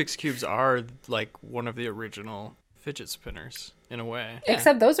like Rubik's cubes are like one of the original fidget spinners in a way.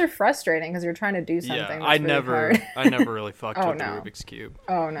 Except those are frustrating because you're trying to do something. Yeah, that's I really never hard. I never really fucked Oh, with the no. Rubik's cube.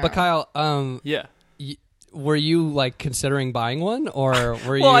 Oh no! But Kyle, Yeah. were you like considering buying one, or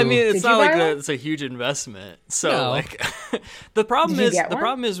were you? Well, I mean, it's Did not you like buy one? it's a huge investment. So No. like, the problem Did you is get the one?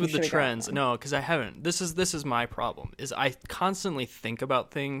 problem is You with the should've gotten trends. one. No, because I haven't. This is my problem. Is I constantly think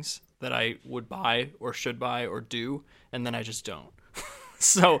about things that I would buy or should buy or do, and then I just don't.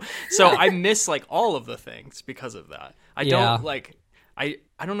 so I miss like all of the things because of that. I Yeah. don't like. I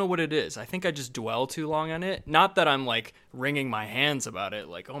don't know what it is. I think I just dwell too long on it. Not that I'm like wringing my hands about it.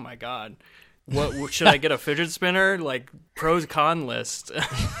 Like, oh my god. What should I get a fidget spinner? Like pros con list.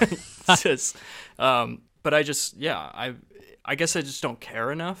 It's just, but I just I guess I just don't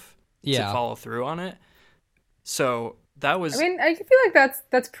care enough to follow through on it. So that was. I mean, I feel like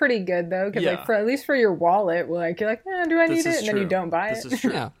that's pretty good though, because Yeah. like for at least for your wallet, like you're like, do I need This it? is And then you true. don't buy This it. is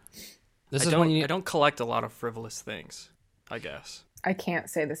true. Yeah. This I is don't. when you. I don't collect a lot of frivolous things. I guess. I can't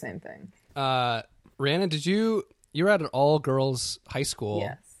say the same thing. Rhiannon, did you were at an all girls high school?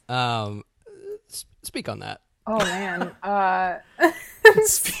 Yes. Speak on that. Oh man.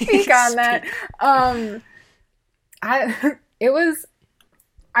 Speak on that.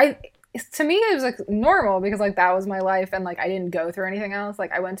 To me it was like normal because like that was my life, and like I didn't go through anything else.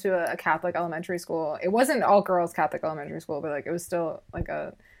 Like I went to a Catholic elementary school. It wasn't all girls Catholic elementary school, but like it was still like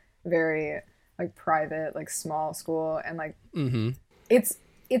a very like private, like small school, and like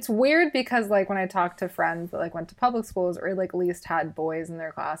it's weird because like when I talk to friends that like went to public schools or like at least had boys in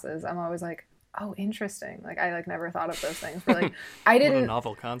their classes, I'm always like, oh, interesting. Like I like never thought of those things. But like I What a didn't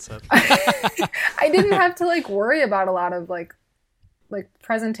novel concept. I didn't have to like worry about a lot of like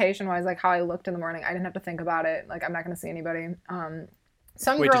presentation wise, like how I looked in the morning. I didn't have to think about it. Like I'm not going to see anybody.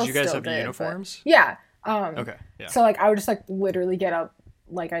 Some Wait, girls did you guys still have did, but- uniforms? Yeah. Okay. Yeah. So like I would just like literally get up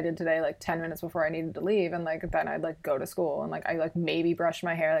like I did today, like 10 minutes before I needed to leave, and like then I'd like go to school, and like I like maybe brushed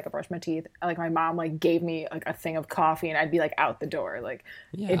my hair, like I brushed my teeth. Like my mom like gave me like a thing of coffee, and I'd be like out the door. Like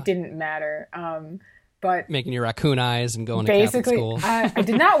it didn't matter. But Making your raccoon eyes and going to Catholic basically, school. I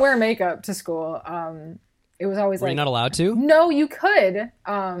did not wear makeup to school. It was always Were like you not allowed to? no, you could.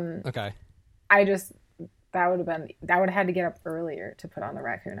 Okay. I just that would have had to get up earlier to put on the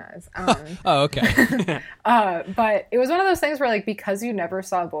raccoon eyes. Oh, okay. But it was one of those things where like because you never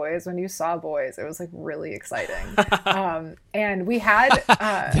saw boys, when you saw boys, it was like really exciting. And we had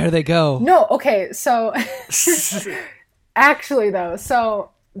There they go. no, okay, so actually though, so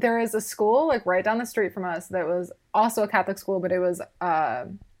there is a school like right down the street from us that was also a Catholic school, but it was a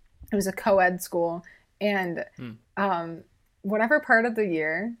co-ed school, and whatever part of the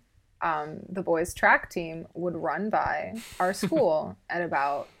year the boys track team would run by our school at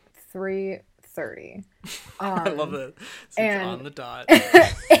about 3:30. I love that. It's and- on the dot.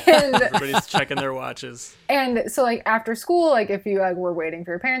 And Everybody's checking their watches. and so like after school, like if you like were waiting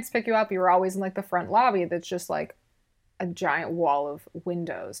for your parents to pick you up, you were always in like the front lobby that's just like a giant wall of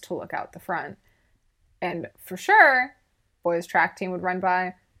windows to look out the front. And for sure, boys track team would run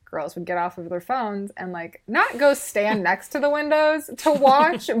by, girls would get off of their phones and like not go stand next to the windows to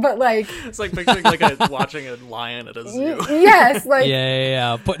watch, but like It's like picturing like watching a lion at a zoo. yes, like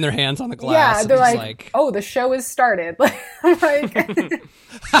Yeah. Putting their hands on the glass. yeah, and they're just like, oh, the show has started. Like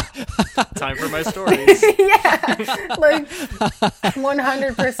Time for my stories. yeah, like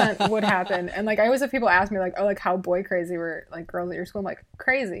 100% would happen. And like I always have people ask me like, oh, like how boy crazy were like girls at your school? I'm like,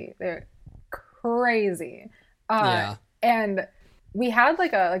 crazy. They're crazy. Yeah. And we had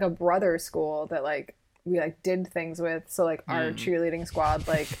like a brother school that like we like did things with. So like our cheerleading squad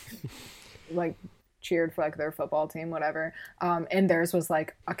like cheered for like their football team, whatever. And theirs was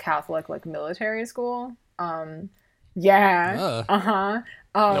like a Catholic like military school. Yeah. Ugh.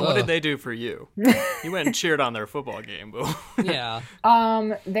 Now, what did they do for you? You went and cheered on their football game, boo. Yeah.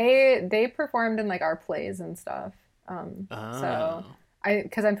 They performed in like our plays and stuff. So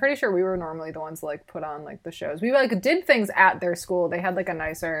because I'm pretty sure we were normally the ones to, like, put on, like, the shows. We, like, did things at their school. They had, like, a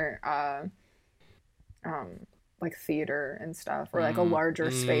nicer, like, theater and stuff, or, like, a larger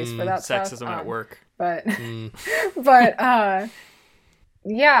space for that stuff. Sexism at work. But, but,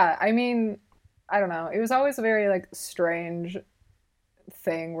 yeah, I mean, I don't know. It was always a very, like, strange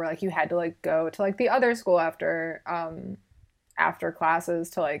thing where, like, you had to, like, go to, like, the other school after classes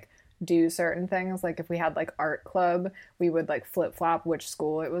to, like, do certain things. Like, if we had, like, art club, we would, like, flip-flop which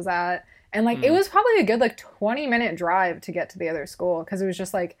school it was at. And, like, it was probably a good, like, 20-minute drive to get to the other school, because it was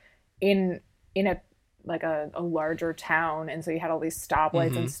just, like, in a, like, a larger town, and so you had all these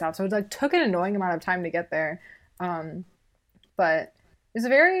stoplights and stuff. So it, like, took an annoying amount of time to get there. But it was a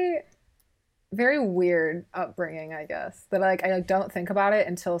very, very weird upbringing, I guess. That, like, I, like, don't think about it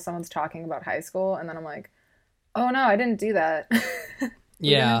until someone's talking about high school, and then I'm like, oh, no, I didn't do that.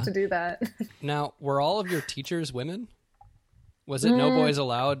 You didn't have to do that. Now, were all of your teachers women? Was it no boys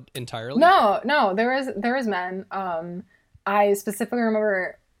allowed entirely? No, there was men. I specifically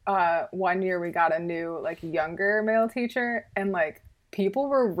remember one year we got a new, like, younger male teacher, and, like, people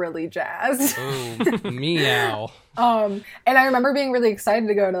were really jazzed. Ooh, meow. And I remember being really excited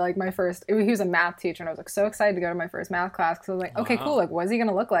to go to, like, he was a math teacher, and I was, like, so excited to go to my first math class, because I was like, okay, cool, like, what is he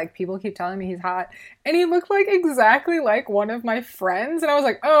gonna look like? People keep telling me he's hot, and he looked, like, exactly like one of my friends, and I was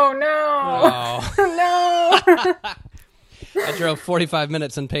like, oh no. No. I drove 45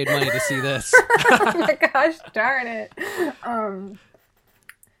 minutes and paid money to see this. Oh my gosh, darn it.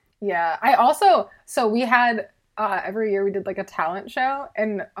 Yeah, I also, so we had, every year we did, like, a talent show,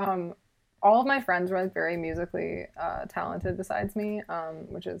 and all of my friends were, like, very musically talented besides me,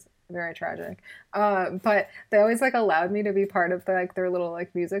 which is very tragic. But they always, like, allowed me to be part of their little,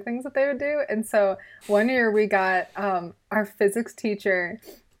 like, music things that they would do. And so one year we got our physics teacher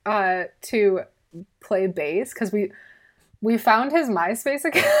to play bass, because we found his MySpace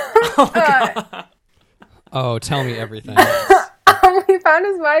account. Oh, tell me everything. We found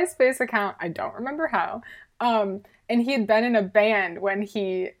his MySpace account. I don't remember how. And he had been in a band when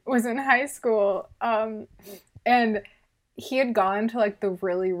he was in high school. And he had gone to, like, the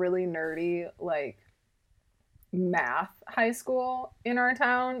really, really nerdy, like, math high school in our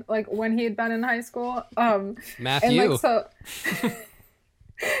town, like, when he had been in high school. Matthew. And, like, so...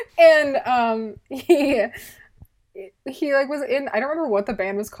 and he like was in, I don't remember what the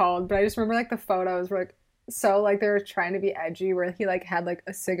band was called, but I just remember, like, the photos were, like, so, like, they were trying to be edgy, where he, like, had, like,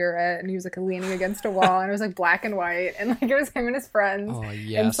 a cigarette, and he was, like, leaning against a wall, and it was, like, black and white, and, like, it was him and his friends. Oh,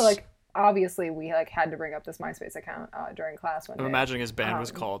 yes. And so, like, obviously we, like, had to bring up this MySpace account during class one day. I'm imagining his band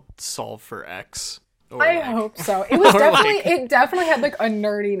was called Solve for X. I hope so. It was definitely, it definitely had, like, a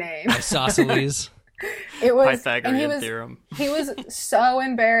nerdy name. Isosceles. It was Pythagorean theorem. He was so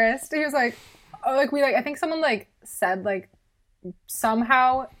embarrassed. He was like, oh, like, I think someone, like, said, like,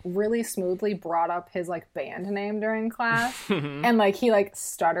 somehow really smoothly brought up his, like, band name during class, and, like, he, like,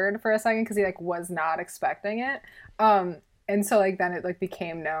 stuttered for a second because he, like, was not expecting it, and so, like, then it, like,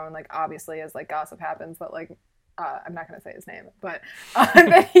 became known, like, obviously, as, like, gossip happens, that, like, I'm not gonna say his name, but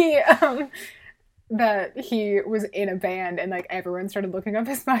that he was in a band, and, like, everyone started looking up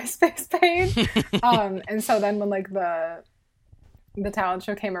his MySpace page. And so then when, like, the talent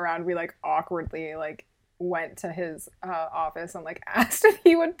show came around, we, like, awkwardly, like, went to his office and, like, asked if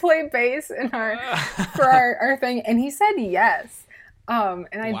he would play bass in for our thing, and he said yes. And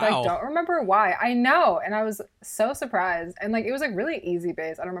I like don't remember why. I know, and I was so surprised. And, like, it was, like, really easy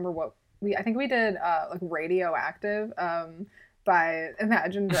bass. I don't remember what I think we did like Radioactive by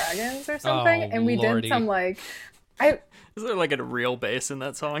Imagine Dragons or something, and we did some, like, is there, like, a real bass in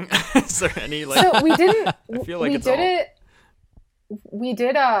that song? Is there any, like... So we didn't. I feel like we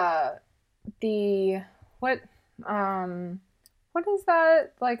did the what is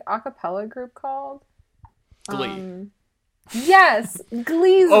that, like, a cappella group called? Glee. Yes,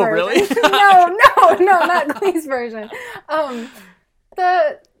 Glee's version. Oh, really? no, not Glee's version.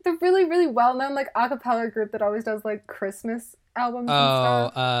 The really, really well-known, like, a cappella group that always does, like, Christmas albums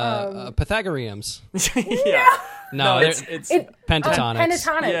and stuff. Pythagoreans. Yeah. No, it's Pentatonics.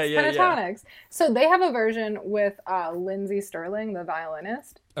 Pentatonics. Yeah. Pentatonics. So they have a version with Lindsey Sterling, the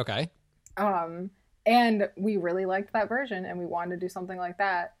violinist. Okay. And we really liked that version, and we wanted to do something like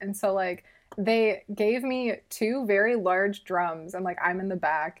that. And so, like, they gave me 2 very large drums, and, like, I'm in the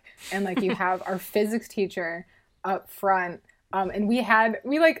back, and, like, you have our physics teacher up front, and we set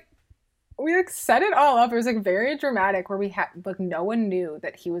it all up. It was, like, very dramatic, where we had, like, no one knew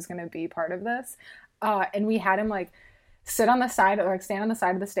that he was going to be part of this, and we had him, like, sit on the side, or, like, stand on the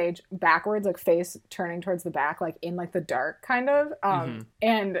side of the stage backwards, like, face turning towards the back, like, in, like, the dark, kind of,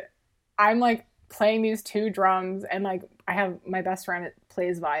 and I'm, like, playing these 2 drums, and, like, I have my best friend that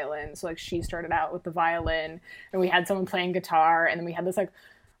plays violin. So like she started out with the violin and we had someone playing guitar and then we had this like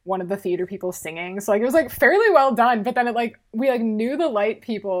one of the theater people singing. So like it was like fairly well done, but then it like we like knew the light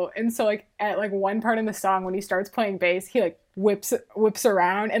people, and so like at like one part in the song when he starts playing bass, he like whips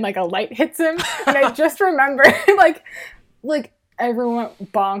around and like a light hits him. And I just remember like everyone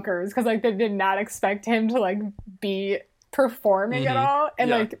went bonkers because like they did not expect him to like be performing at all. And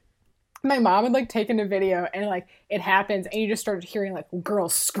like my mom had like taken a video and like it happens and you just started hearing like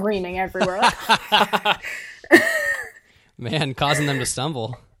girls screaming everywhere. Like, Man, causing them to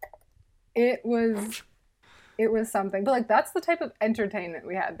stumble. It was something, but like that's the type of entertainment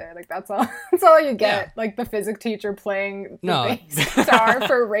we had there. Like that's all you get. Yeah. Like the physics teacher playing the No. bass guitar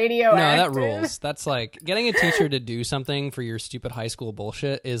for radio. No, that rules. That's like getting a teacher to do something for your stupid high school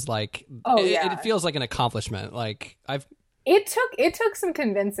bullshit is like it feels like an accomplishment. Like It took some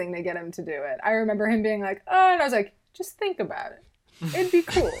convincing to get him to do it. I remember him being like, "Oh," and I was like, "Just think about it. It'd be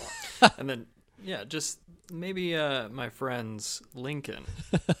cool." And then just maybe my friends Lincoln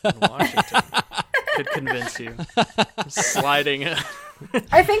in Washington could convince you. Sliding it.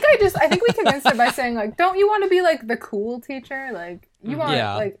 I think we convinced him by saying like, "Don't you want to be like the cool teacher? Like you want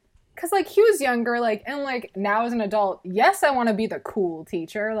like." Because, like, he was younger, like, and, like, now as an adult, yes, I want to be the cool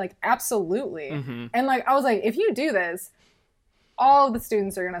teacher, like, absolutely. And, like, I was like, if you do this, all of the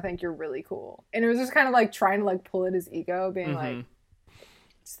students are going to think you're really cool. And it was just kind of, like, trying to, like, pull at his ego, being like,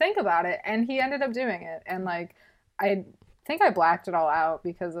 just think about it. And he ended up doing it. And, like, I think I blacked it all out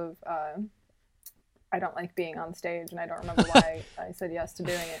because of, I don't like being on stage, and I don't remember why I said yes to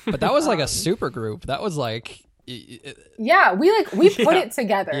doing it. But that was, like, a super group. That was, like... Yeah, we put it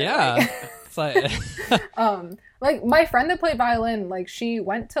together. Yeah. Like, like my friend that played violin, like she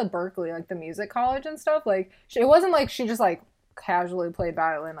went to Berkeley, like the music college and stuff. Like it wasn't like she just like casually played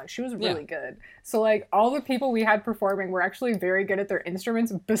violin. Like she was really good. So like all the people we had performing were actually very good at their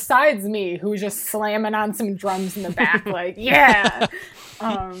instruments, besides me, who was just slamming on some drums in the back. Like yeah.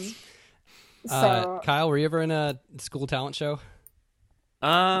 So Kyle, were you ever in a school talent show?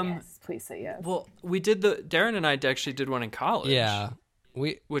 yes, please say yes. Well, we did Darren and I actually did one in college. Yeah,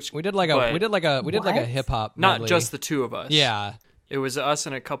 we did like but- a hip hop. Not just the two of us. Yeah, It was us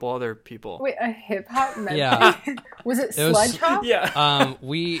and a couple other people. Wait, a hip hop medley? Yeah. Was it It was- sludge hop? Yeah.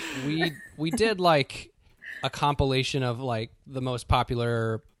 we did like a compilation of like the most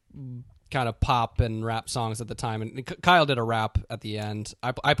popular kind of pop and rap songs at the time, and Kyle did a rap at the end.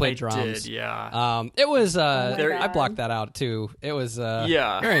 I played drums. Did, yeah. It was my I God. blocked that out too. It was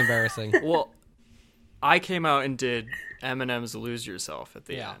Yeah. very embarrassing. Well, I came out and did Eminem's "Lose Yourself" at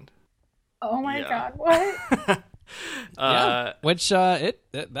the Yeah. end. Oh my Yeah. God, what? Yeah. Which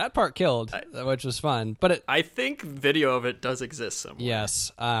that part killed, which was fun. But it I think video of it does exist somewhere.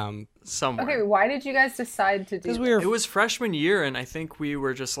 yes, Somewhere. Okay, why did you guys decide to do because that? we were It was freshman year, and I think we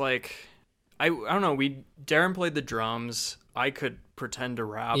were just like, I don't know. Darren played the drums. I could pretend to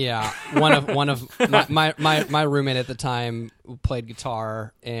rap. yeah, one of my roommate at the time played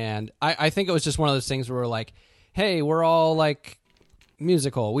guitar, and I think it was just one of those things where we're like, hey, we're all like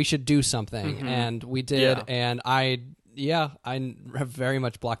musical, we should do something, and we did, Yeah. and I have very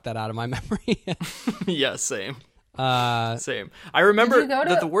much blocked that out of my memory. Yeah. Same. uh, Same. I remember Did you go to-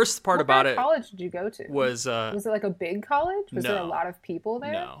 that the worst part What about kind of it college did you go to? was Was it like a big college? Was there a no. lot of people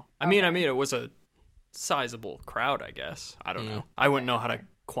there? no. I mean, it was a sizable crowd, I guess. I don't know. I wouldn't know how to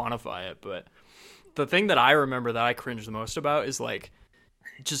quantify it, but the thing that I remember that I cringe the most about is like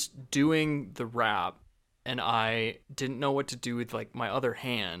just doing the rap, and I didn't know what to do with like my other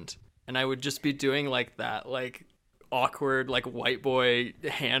hand, and I would just be doing like that like awkward like white boy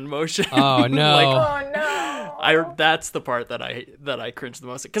hand motion. Oh, no. Like, Oh no! that's the part that I cringe the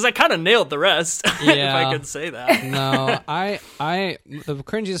most, because I kind of nailed the rest. If Yeah. I could say that. no, I the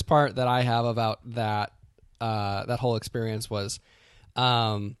cringiest part that I have about that that whole experience was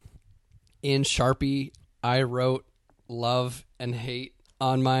in Sharpie I wrote love and hate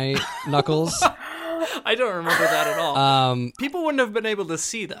on my knuckles. I don't remember that at all. People wouldn't have been able to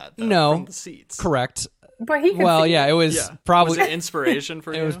see that though, No. from the seats. Correct. But he could Well, see yeah, it was Yeah. probably Was it inspiration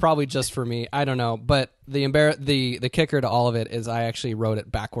for it you? was probably just for me. I don't know, but the kicker to all of it is I actually wrote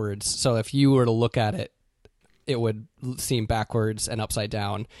it backwards. So if you were to look at it, it would seem backwards and upside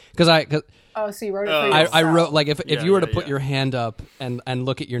down. Because Oh, so you wrote it Oh. for I yourself. wrote like if Yeah, you were to yeah, put yeah. your hand up and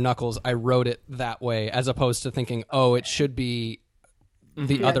look at your knuckles, I wrote it that way as opposed to thinking, oh, it should be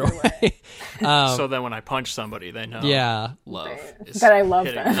the other other way. So then when I punch somebody, they know Yeah, love is That I love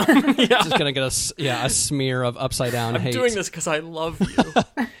hitting them. them. Yeah. just gonna get a smear of upside down I'm hate. doing this because I love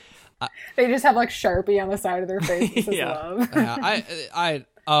you. They just have like Sharpie on the side of their face. That says Yeah. love. Yeah,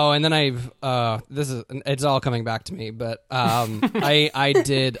 Oh, and then it's all coming back to me, but I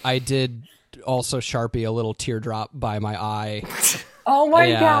did also Sharpie a little teardrop by my eye. Oh my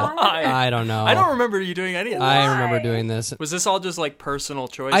Yeah. god. I don't know. I don't remember you doing any of that. I remember doing this. Was this all just like personal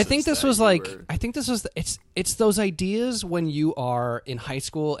choices? I think this that was you like were- I think this was it's those ideas when you are in high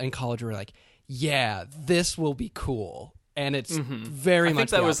school and college where you're like, yeah, this will be cool, and it's very I much think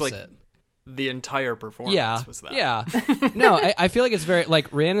that the was opposite. like the entire performance. Yeah, was that. yeah. No, I feel like it's very like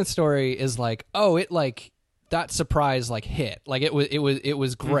Rhiannon's story is like, oh, it like that surprise like hit, like it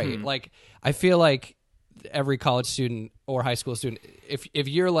was great. Like I feel like every college student or high school student, if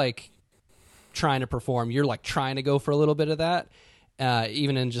you're like trying to perform, you're like trying to go for a little bit of that,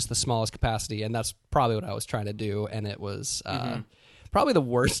 even in just the smallest capacity, and that's probably what I was trying to do, and it was probably the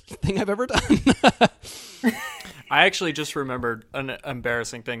worst thing I've ever done. I actually just remembered an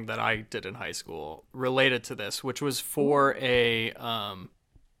embarrassing thing that I did in high school related to this, which was for a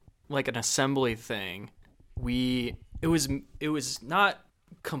like an assembly thing. It was not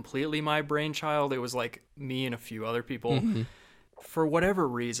completely my brainchild. It was like me and a few other people, for whatever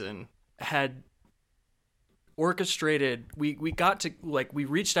reason, had orchestrated. We got to like we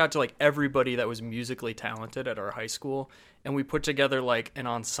reached out to like everybody that was musically talented at our high school, and we put together like an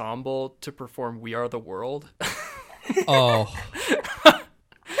ensemble to perform "We Are the World." Oh.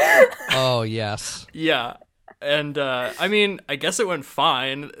 Oh, yes. Yeah. And I mean, I guess it went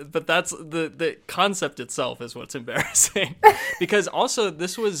fine, but that's the concept itself is what's embarrassing. Because also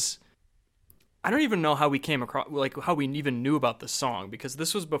this was, I don't even know how we came across, like how we even knew about the song, because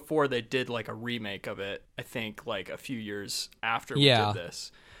this was before they did like a remake of it, I think like a few years after we Yeah. did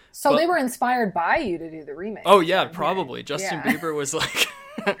this. So But- they were inspired by you to do the remake. Oh yeah, probably. Justin Yeah. Bieber was like,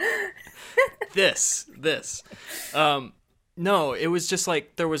 this. No, it was just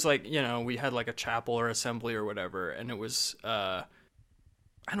like, there was like, we had like a chapel or assembly or whatever. And it was, I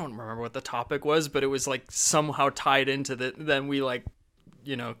don't remember what the topic was, but it was like somehow tied into then we like,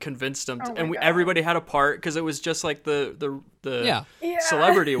 convinced them. Oh my God. Everybody had a part because it was just like the Yeah.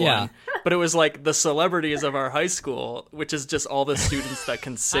 celebrity one. Yeah. But it was like the celebrities of our high school, which is just all the students that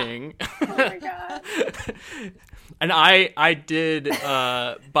can sing. Oh my god. And I did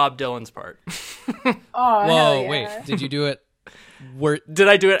Bob Dylan's part. Oh, hell Whoa, yeah. wait. Did you do it? Did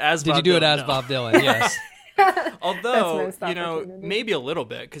I do it as Did Bob you do Dylan? it as No. Bob Dylan? Yes. Although, missed opportunity. maybe a little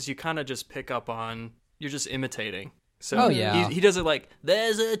bit, because you kind of just pick up on, you're just imitating. So Oh, yeah. he does it like,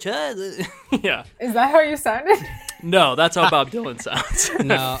 there's a child. Yeah. Is that how you sounded? No, that's how Bob Dylan sounds.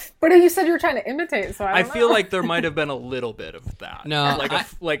 No. But you said you were trying to imitate, so I I don't feel know. like there might have been a little bit of that. No,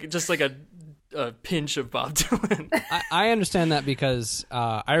 Like just like a pinch of Bob Dylan. I understand that because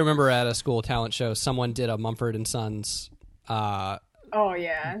I remember at a school talent show, someone did a Mumford and Sons Oh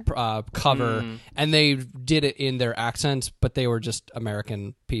yeah. cover, and they did it in their accent, but they were just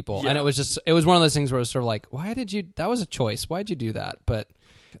American people, Yeah. and it was one of those things where it was sort of like, why did you? That was a choice. Why'd you do that? But,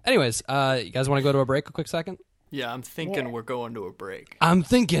 anyways, you guys want to go to a break? A quick second. Yeah, I'm thinking Yeah. we're going to a break. I'm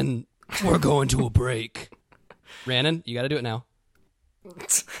thinking we're going to a break. Rhiannon, you got to do it now.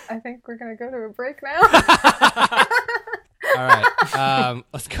 I think we're gonna go to a break now. All right,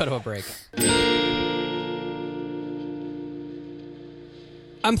 let's go to a break.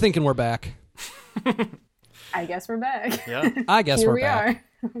 I'm thinking we're back. I guess we're back. Yeah, I guess Here we're we back.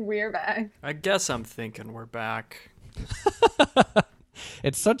 are. We are back. I guess I'm thinking we're back.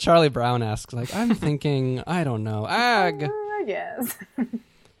 It's so Charlie Brown-esque. Like, I'm thinking, I don't know. Ag. I guess.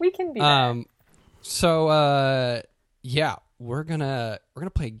 We can be back. So yeah, we're gonna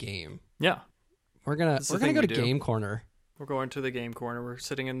play a game. Yeah, We're gonna the go thing to we do. Game Corner. we're going to the game corner. We're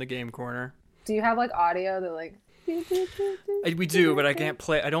sitting in the game corner. Do you have like audio that like We do, but I can't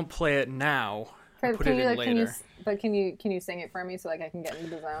play. I don't play it now. I put it in later. Can you sing it for me so like I can get into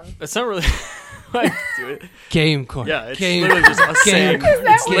the zone? It's not really. I do it. Game Corner. Yeah, it's game, literally just us game, saying.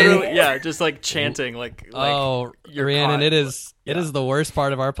 It's game. literally just like chanting, like Oh, you're Rhiannon, caught. it is the worst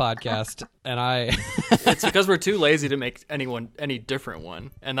part of our podcast, and I It's because we're too lazy to make any different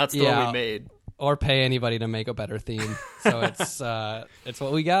one, and that's the one Yeah. we made. or pay anybody to make a better theme. So it's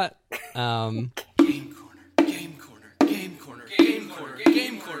what we got. Game corner, game corner, game corner, game corner,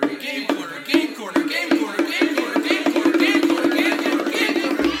 game corner, game corner, game corner, game corner, game corner, game corner, game corner, game corner,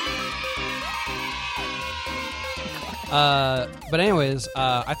 game corner. But anyways,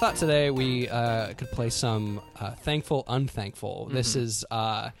 I thought today we could play some Thankful Unthankful. This is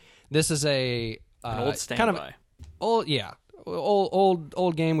a An old kind standby. of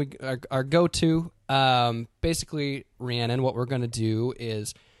old game. We our go to. Basically, Rhiannon, what we're going to do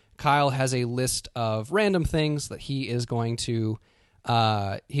is Kyle has a list of random things that he is going to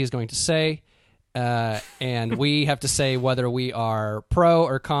say, and we have to say whether we are pro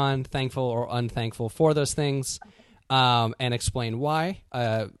or con, thankful or unthankful for those things, and explain why.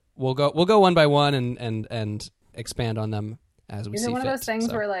 We'll go one by one and expand on them as we see fit. Is it one of those things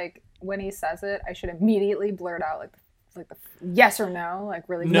So- where like when he says it, I should immediately blurt out like the yes or no, like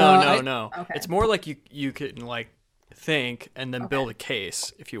really? No. Okay. It's more like you can like think and then build a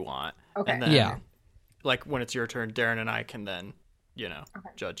case if you want. Okay. And then, Yeah. like when it's your turn, Darren and I can then,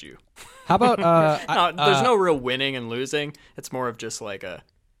 judge you. How about There's no real winning and losing. It's more of just like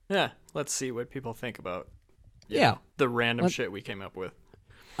let's see what people think about the random shit we came up with.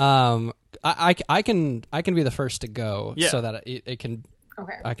 I can be the first to go so that it can.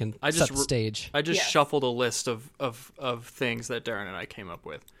 Okay. I can I set just the stage. I just Yes. shuffled a list of things that Darren and I came up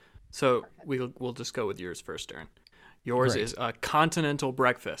with. So we'll just go with yours first, Darren. Yours Great. is a continental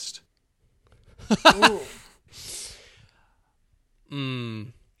breakfast. Ooh.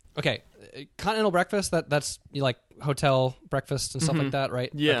 Okay, continental breakfast. That's you like hotel breakfast and stuff like that, right?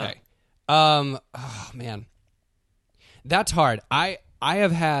 Yeah. Okay. Oh man, that's hard.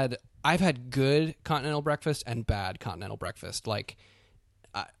 I've had good continental breakfast and bad continental breakfast. Like,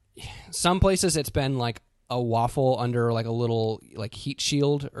 some places it's been like a waffle under like a little like heat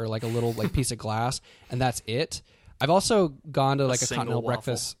shield or like a little like piece of glass, and that's it. I've also gone to like a single continental waffle.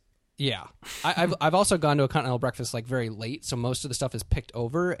 breakfast. Yeah, I've also gone to a continental breakfast like very late, so most of the stuff is picked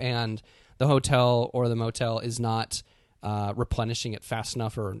over, and the hotel or the motel is not replenishing it fast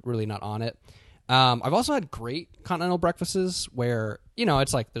enough or really not on it. I've also had great continental breakfasts where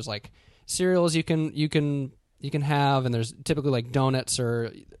it's like there's like cereals you can have, and there's typically like donuts,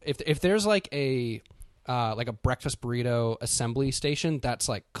 or if there's like a breakfast burrito assembly station, that's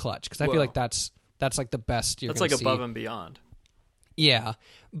like clutch because I feel like that's like the best you're That's gonna like see. above and beyond. Yeah,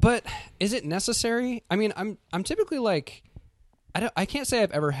 but is it necessary? I mean, I'm typically like, I can't say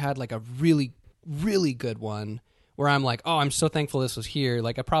I've ever had like a really, really good one where I'm like, oh, I'm so thankful this was here.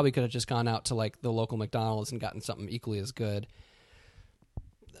 Like, I probably could have just gone out to like the local McDonald's and gotten something equally as good.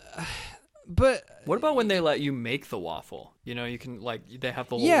 But What about when they let you make the waffle? You can like they have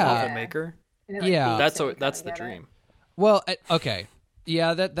the little Yeah. waffle Yeah. maker. And it, like, Yeah. beats it, you That's kinda the get it. dream. well, okay.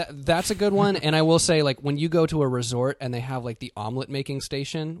 Yeah, that's a good one. And I will say, like, when you go to a resort and they have like the omelet making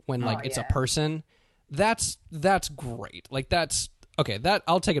station when like it's a yeah. person, that's great. Like that's okay. That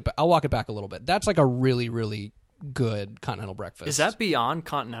I'll take it back. I'll walk it back a little bit. That's like a really, really good continental breakfast. Is that beyond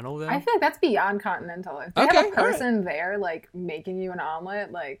continental then? I feel like that's beyond continental. If they Okay, have a all right. person there like making you an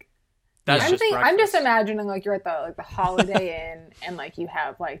omelet, like That's I'm just just breakfast. imagining like you're at the Holiday Inn and like you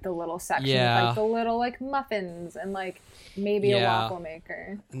have like the little section Yeah. with like the little like muffins and like maybe a Yeah. waffle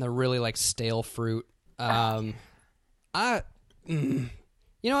maker. And the really like stale fruit.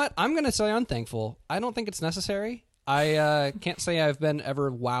 You know what? I'm gonna say unthankful. I don't think it's necessary. I can't say I've been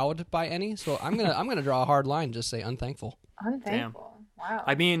ever wowed by any, so I'm gonna draw a hard line and just say unthankful. Unthankful. Wow.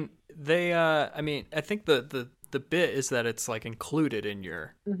 I mean, I think the bit is that it's like included in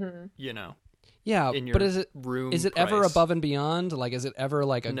your, Yeah, in your but is it room. ever price. above and beyond? Like, is it ever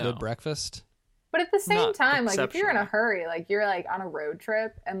like a No. good breakfast? But at the same Not time, like if you're in a exceptionally. hurry, like you're like on a road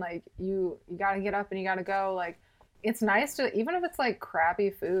trip and like you gotta get up and you gotta go, like it's nice to, even if it's like crappy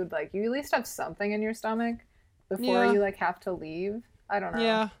food, like you at least have something in your stomach before Yeah. you like have to leave. I don't know.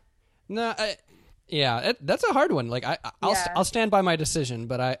 Yeah, no, that's a hard one. Like I'll Yeah. I'll stand by my decision,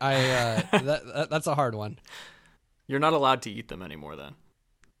 but that's a hard one. You're not allowed to eat them anymore then.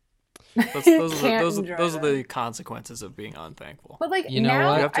 Those Can't are enjoy the consequences of being unthankful. But like You know now,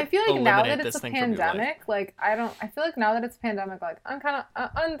 what? You have to I feel like now eliminate that it's this a thing from your life. pandemic, like I feel like now that it's a pandemic, like I'm kind of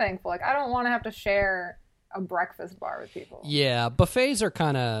unthankful. Like I don't want to have to share a breakfast bar with people. Yeah, buffets are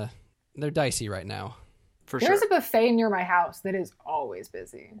they're dicey right now. For There's sure. a buffet near my house that is always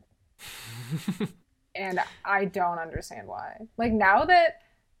busy. And I don't understand why. Like now that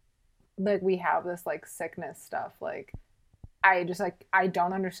like we have this like sickness stuff, like I just like I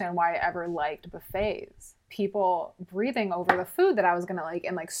don't understand why I ever liked buffets. People breathing over the food that I was gonna like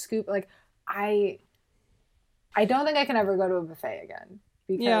and like scoop like I don't think I can ever go to a buffet again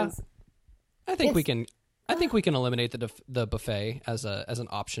because Yeah. I think we It's- can. I think we can eliminate the buffet as an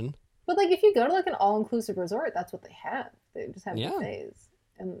option. but like if you go to like an all inclusive resort, that's what they have. They just have Yeah. buffets.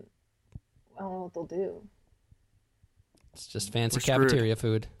 And I don't know what they'll do. It's just fancy We're screwed. cafeteria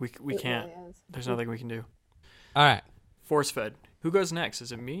food. We It can't. really is. There's nothing we can do. All right. Force fed. Who goes next?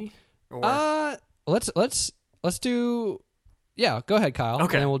 Is it me? Or Let's do. Yeah, go ahead, Kyle.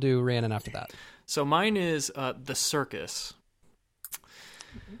 Okay. And then we'll do Rhiannon after that. so mine is the circus.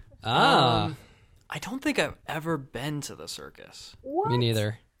 Ah, I don't think I've ever been to the circus. What? me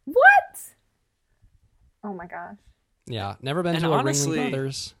neither. What? Oh my gosh. Yeah, never been And to a honestly- Ringling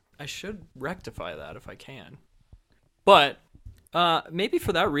Brothers. I should rectify that if I can. But maybe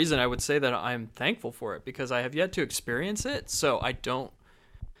for that reason, I would say that I'm thankful for it because I have yet to experience it, so I don't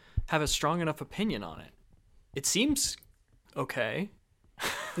have a strong enough opinion on it. It seems okay.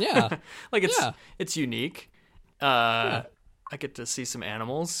 Yeah. Like Yeah. it's unique. Yeah. I get to see some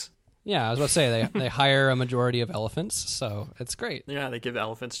animals. Yeah, I was about to say they hire a majority of elephants, so it's great. Yeah, they give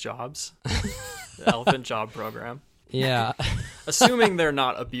elephants jobs. The elephant job program. Yeah. Assuming they're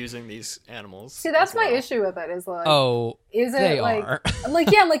not abusing these animals. See, that's as my well. issue with it. Is like, Oh, is it they like, are. I'm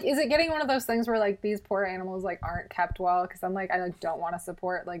like, yeah, I'm like, is it getting one of those things where like these poor animals like aren't kept well? Because I'm like, I like don't want to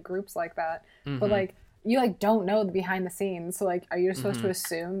support like groups like that, but like you like don't know the behind the scenes. So like, are you supposed to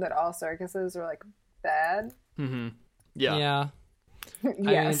assume that all circuses are like bad? Yeah. Yeah.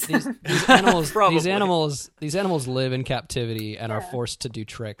 Yes. I mean, these animals, Probably. these animals live in captivity and are forced to do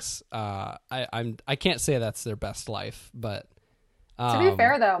tricks. I can't say that's their best life, but To be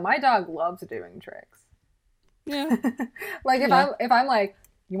fair though, my dog loves doing tricks. yeah, Like Yeah. if I'm like,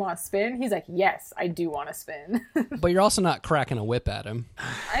 you want to spin? He's like, yes, I do want to spin. but you're also not cracking a whip at him.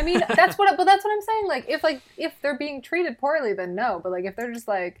 I mean, but that's what I'm saying. Like if they're being treated poorly, then no. But like if they're just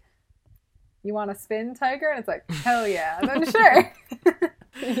like, you want to spin, Tiger? And it's like, hell yeah, then sure.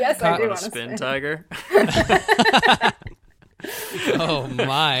 Yes, I do Want want to to spin, spin. Tiger? Oh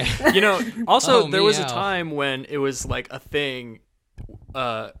my! You know, also Oh, there was a meow. time when it was like a thing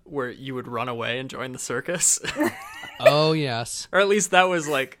where you would run away and join the circus. Oh yes, Or at least that was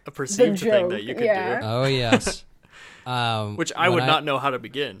like a perceived thing joke, that you could yeah. do. oh yes. Which I when would not know how to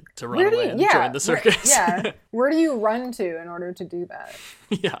begin to run Where do away you, and yeah, join the circus. yeah. Where do you run to in order to do that?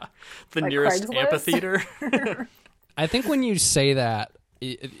 Yeah. The Like nearest Craigslist? amphitheater. I think when you say that,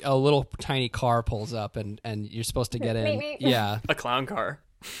 a little tiny car pulls up and you're supposed to get in. Meep, meep. Yeah. A clown car.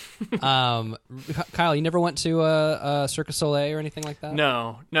 Kyle, you never went to a Cirque du Soleil or anything like that?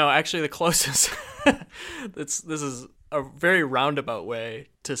 No, actually the closest this is a very roundabout way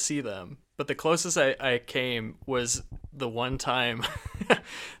to see them. But the closest I came was the one time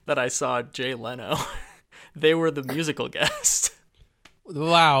that I saw Jay Leno. They were the musical guest.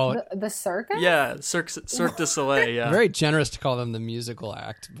 Wow. The circus? Yeah, Cirque du Soleil, yeah. Very generous to call them the musical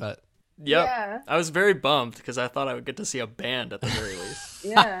act, but Yep. Yeah. I was very bummed because I thought I would get to see a band at the very least.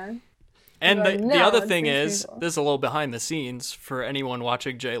 Yeah. And Like, the no, other it's thing these is, people. this is a little behind the scenes for anyone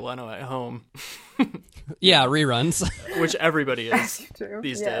watching Jay Leno at home, yeah, reruns. which everybody is True.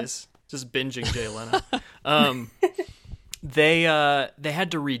 these Yeah. days, just binging Jay Leno. They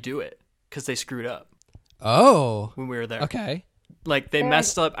had to redo it because they screwed up Oh, when we were there. okay. Like they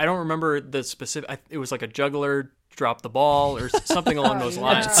messed up. I don't remember the specific. It was like a juggler dropped the ball or something along those no.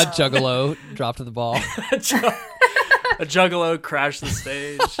 lines. A juggalo dropped the ball. A juggalo crashed the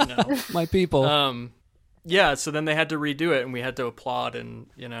stage. You know. My people. Yeah. So then they had to redo it, and we had to applaud and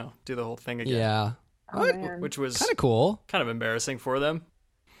do the whole thing again. yeah. Oh, man. Which was Kind of cool. kind of embarrassing for them.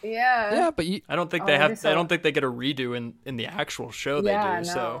 Yeah. Yeah, but you. I don't think Oh, they that'd have. be so- I don't think they get a redo in the actual show Yeah, they do.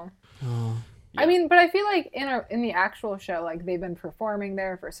 no. So I mean, but I feel like in the actual show, like they've been performing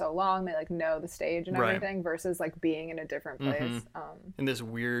there for so long, they like know the stage and Right. everything, versus like being in a different place. in this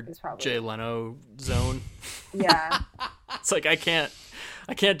weird It's probably- Jay Leno zone, Yeah, it's like I can't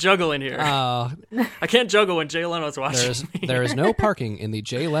juggle in here. Uh, I can't juggle when Jay Leno's watching me. there is no parking in the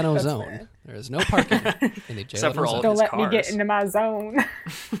Jay Leno zone. fair. There is no parking in the Jay Except Leno for all zone. of don't his let me get cars. into my zone.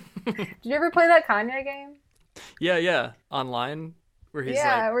 Did you ever play that Kanye game? Yeah, online where he's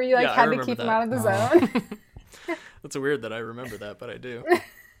Yeah, like, where you like yeah, I had to remember keep that. him out of the zone. That's weird that I remember that, but I do.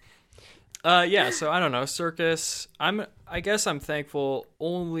 Yeah, so I don't know, circus. I guess I'm thankful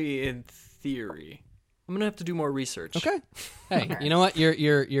only in theory. I'm gonna have to do more research. Okay. Hey, you know what?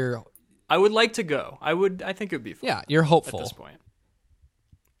 You're I would like to go. I think it would be fun yeah, you're at hopeful. this point.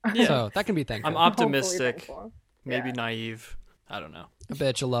 Yeah, So that can be thankful. I'm Hopefully optimistic, thankful. maybe Yeah. naive. I don't know. I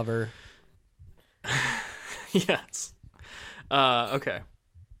bet you love her. Yes. Okay.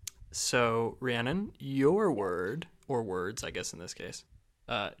 So, Rhiannon, your word, or words, I guess in this case,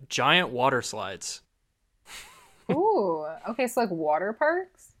 giant water slides. Ooh, okay, so like water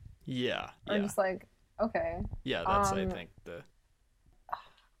parks, Yeah. or Yeah. just like okay. Yeah, that's, I um, think, the...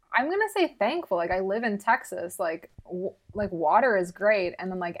 I'm gonna say thankful. Like I live in Texas. Like like water is great,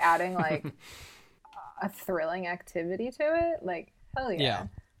 and then like adding like a thrilling activity to it. Like hell yeah. Yeah.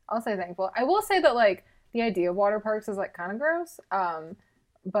 I'll say thankful. I will say that like the idea of water parks is like kind of gross.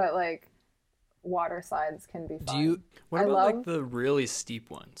 But like water slides can be fun. Do you? What I about, like, love- the really steep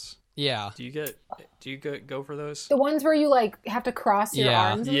ones? Yeah. Do you go for those? The ones where you like have to cross your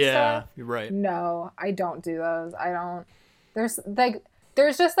Yeah. arms and Yeah, stuff? you're right. No, I don't do those. I don't.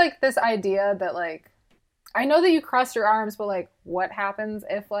 There's just like this idea that like I know that you crossed your arms, but like, what happens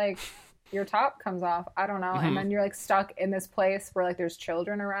if like your top comes off? I don't know. And then you're like stuck in this place where like there's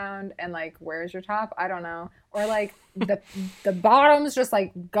children around, and like, where's your top? I don't know. Or like the bottom's just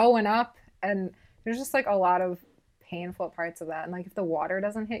like going up, and there's just like a lot of painful parts of that. And like, if the water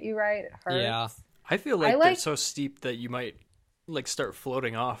doesn't hit you right, it hurts. Yeah. I feel like they're so steep that you might like start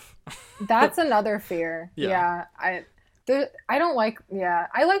floating off. That's another fear. Yeah. I don't like. Yeah,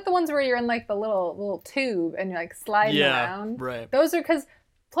 I like the ones where you're in like the little tube and you're like sliding around. Right. Those are because.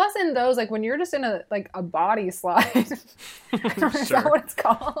 Plus, in those, like when you're just in a body slide, I don't know, is that what it's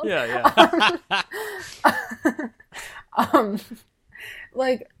called? Yeah.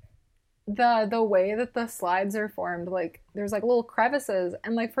 Like the way that the slides are formed, like there's like little crevices,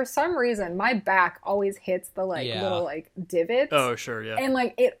 and like for some reason my back always hits the little like divots. Oh, sure, yeah. And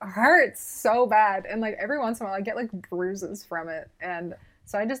like it hurts so bad, and like every once in a while I get like bruises from it, and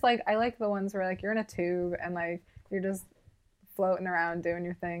so I like the ones where like you're in a tube and like you're just floating around doing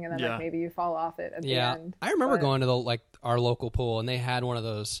your thing, and then like maybe you fall off it at the end. I remember going to our local pool, and they had one of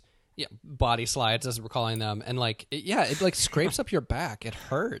those body slides, as we're calling them, and like it like scrapes up your back. It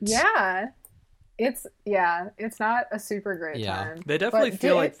hurts. Yeah, it's not a super great time. They definitely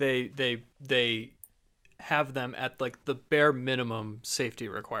feel like they have them at like the bare minimum safety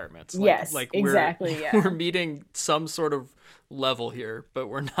requirements. Like, yes, like exactly. We're meeting some sort of level here, but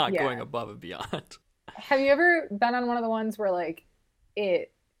we're not going above and beyond. Have you ever been on one of the ones where like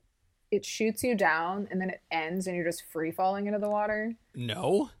it shoots you down and then it ends and you're just free falling into the water?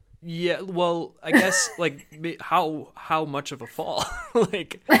 No. Yeah, well, I guess like how much of a fall?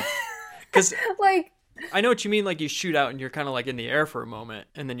 Like, because like I know what you mean. Like you shoot out and you're kind of like in the air for a moment,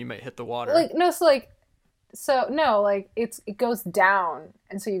 and then you might hit the water. Like no, it goes down,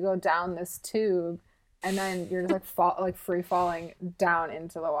 and so you go down this tube. And then you're just like free falling down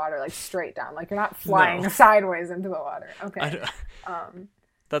into the water, like straight down. Like you're not flying sideways into the water. Okay.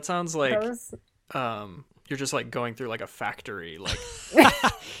 That sounds like you're just like going through like a factory, like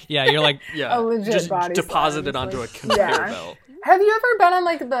yeah, you're like a legit just body deposited slide. onto a conveyor belt. Have you ever been on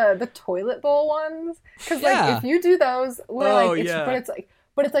like the toilet bowl ones? Because like if you do those, but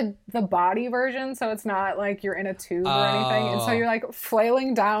it's like the body version, so it's not like you're in a tube or anything, and so you're like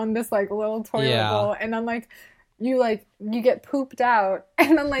flailing down this like little toilet bowl, and then like you get pooped out,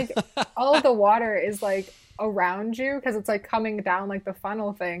 and then like all of the water is like around you because it's like coming down like the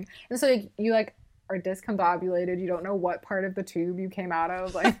funnel thing, and so like, you like are discombobulated. You don't know what part of the tube you came out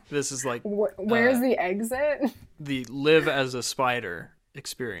of. Like this is like where's the exit? The live as a spider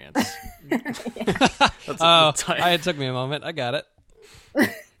experience. It took me a moment. I got it.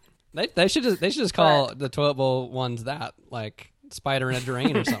 They should just call the toilet bowl ones that, like spider in a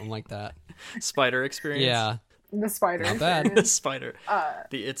drain or something like that. Spider experience. Yeah, the spider. Not bad. The spider.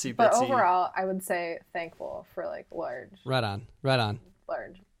 The itsy bitsy. But overall, I would say thankful for like large. Right on.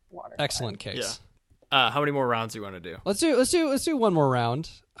 Large water. Excellent slide. case. Yeah. How many more rounds do you want to do? Let's do one more round.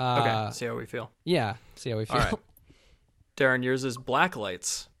 Okay. See how we feel. Yeah. See how we feel. All right. Darren, yours is black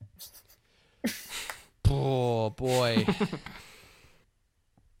lights. Oh boy.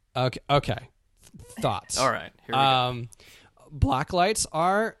 Okay. Thoughts. All right. Here we go. Black lights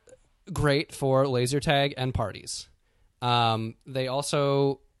are great for laser tag and parties. They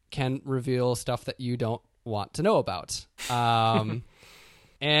also can reveal stuff that you don't want to know about. And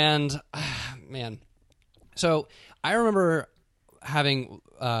man, so I remember having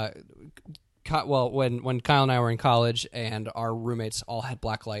when Kyle and I were in college and our roommates all had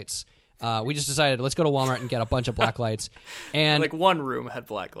black lights. We just decided, let's go to Walmart and get a bunch of black lights. And like one room had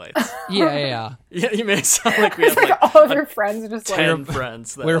black lights. Yeah. Yeah, you made it sound like we had like all of your friends just 10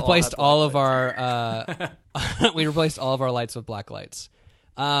 friends. That we replaced all of lights. our we replaced all of our lights with black lights.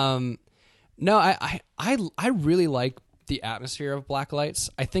 No, I really like the atmosphere of black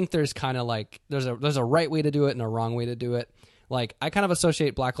lights. I think there's kind of like there's a right way to do it and a wrong way to do it. Like I kind of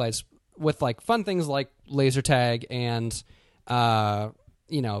associate black lights with like fun things like laser tag and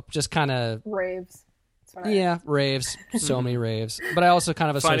just kind of raves. Raves. So many raves. But I also kind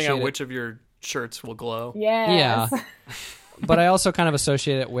of associate finding out which of your shirts will glow. Yes. Yeah. But I also kind of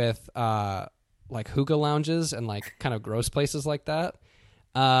associate it with like hookah lounges and like kind of gross places like that.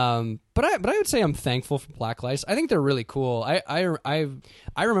 But I would say I'm thankful for black lights. I think they're really cool. I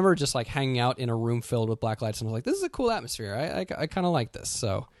remember just like hanging out in a room filled with black lights and I was like, this is a cool atmosphere. I kind of like this.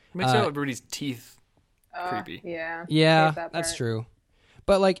 So makes everybody's teeth creepy. Yeah, that's true.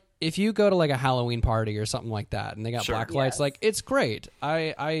 But like if you go to like a Halloween party or something like that and they got black lights, like it's great.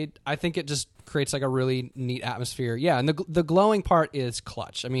 I think it just creates like a really neat atmosphere. Yeah, and the glowing part is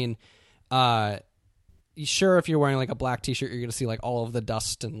clutch. I mean, sure, if you're wearing like a black t-shirt, you're gonna see like all of the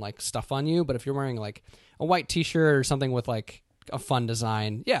dust and like stuff on you. But if you're wearing like a white t-shirt or something with like a fun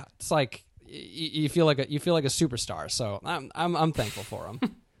design, yeah, it's like you feel like a superstar. So I'm thankful for them.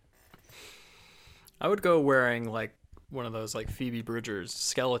 I would go wearing like one of those like Phoebe Bridgers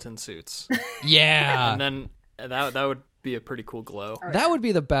skeleton suits, Yeah, and then that would be a pretty cool glow. that would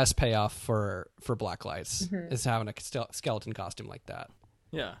be the best payoff for black lights is having a skeleton costume like that.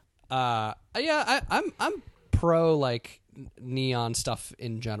 Yeah. I'm pro like neon stuff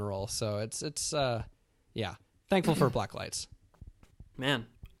in general, so it's thankful for black lights. Man,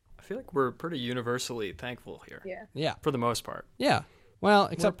 I feel like we're pretty universally thankful here. Yeah. Yeah, For the most part. yeah. Well,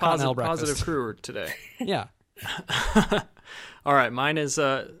 We're except a Continental breakfast. positive crew today. Yeah. All right, mine is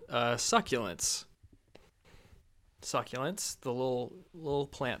succulents. Succulents, the little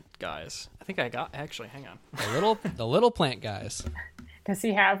plant guys. I think hang on. The little plant guys. Does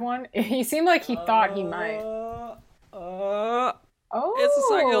he have one? He seemed like he thought he might. Oh, it's a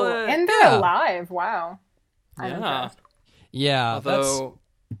succulent. And they're alive. Wow. I'm Yeah. impressed. Yeah, Although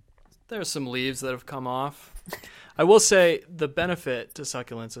there's some leaves that have come off. I will say the benefit to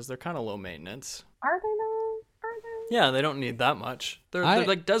succulents is they're kind of low maintenance. Are they though? Are they? Yeah, they don't need that much. They're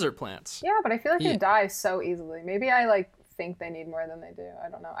like desert plants. Yeah, but I feel like Yeah. they die so easily. Maybe I like think they need more than they do. I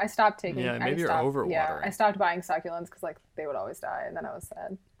don't know. I stopped taking. Yeah, maybe I you're stopped, overwatering. Yeah, I stopped buying succulents because like they would always die, and then I was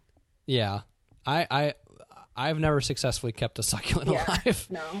sad. yeah. I've never successfully kept a succulent Yeah. alive.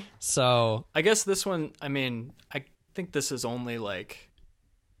 No. So I guess this one, I mean, I think this is only like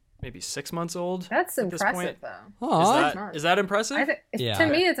maybe 6 months old. That's at this impressive point. though. Aw. Is that impressive? I think Yeah. to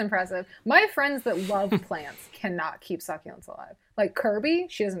me it's impressive. My friends that love plants cannot keep succulents alive. Like Kirby,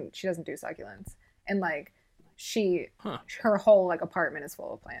 she doesn't do succulents, and like her whole like apartment is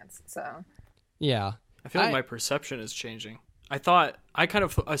full of plants. So yeah. I feel like my perception is changing. I thought I kind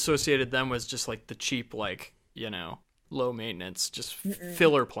of associated them as just like the cheap, like, low maintenance, just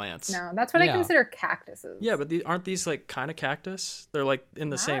filler plants. no, that's what I Yeah. consider cactuses. Yeah, but aren't these like kind of cactus? They're like in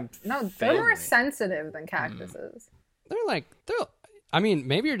the same. No, they're more family. sensitive than cactuses. They're I mean,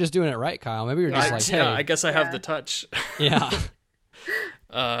 maybe you're just doing it right, Kyle. Maybe you're just like, hey, I guess I have Yeah. the touch. yeah.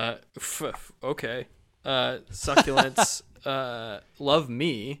 Okay. Succulents love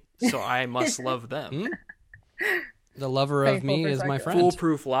me, so I must love them. The lover of Faithful me for is my succulents. friend.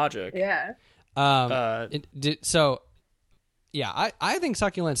 Foolproof logic. Yeah. Yeah, I think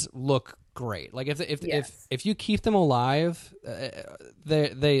succulents look great. Like Yes. if you keep them alive,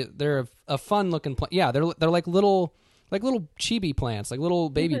 they're a fun looking plant. Yeah, they're like little chibi plants, like little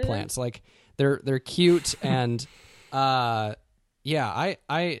baby plants. Like they're cute and yeah,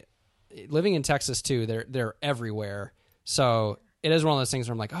 I living in Texas too. They're everywhere. So it is one of those things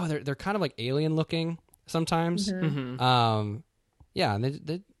where I'm like, oh, they're kind of like alien looking sometimes. Yeah,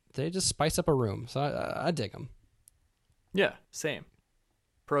 and they just spice up a room. So I dig them. Yeah, same.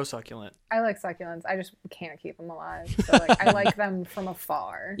 Pro succulent. I like succulents. I just can't keep them alive. So like I like them from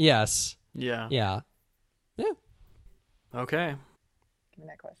afar. Yes. Yeah. Yeah. Okay. Give me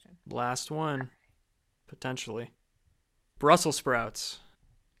that question. Last one. Potentially. Brussels sprouts.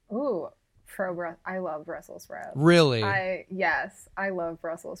 Ooh, I love Brussels sprouts. Really? I love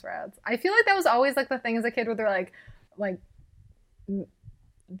Brussels sprouts. I feel like that was always like the thing as a kid where they're like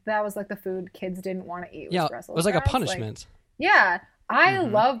that was like the food kids didn't want to eat. Was Yeah. Brussels It was like a sprouts. punishment. Yeah, I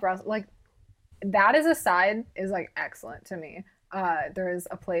love Brussels. Like that as a side is like excellent to me. There is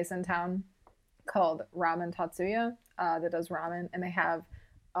a place in town called Ramen Tatsuya that does ramen, and they have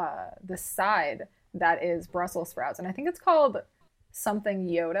this side that is Brussels sprouts, and I think it's called something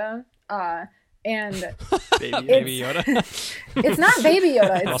Yoda. And Baby Yoda. it's not Baby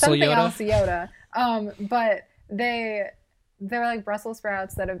Yoda. It's Also something Yoda? else Yoda. But they're like Brussels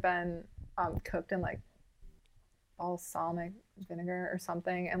sprouts that have been cooked in like balsamic vinegar or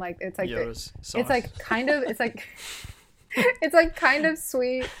something, and like it's like Yoda's sauce. it's like kind of it's like it's like kind of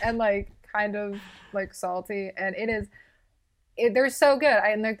sweet and like kind of like salty, and they're so good.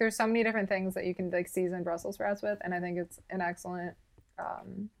 And like there's so many different things that you can like season Brussels sprouts with, and I think it's an excellent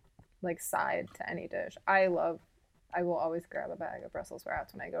like side to any dish. I will always grab a bag of Brussels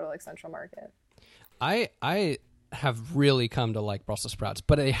sprouts when I go to like Central Market. I have really come to like Brussels sprouts,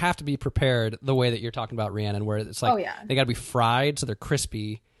 but they have to be prepared the way that you're talking about, Rhiannon, where it's like they got to be fried so they're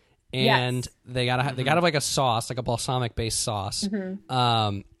crispy, and they gotta have like a sauce, like a balsamic based sauce.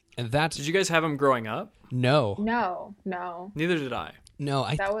 And that's Did you guys have them growing up? no. Neither did I.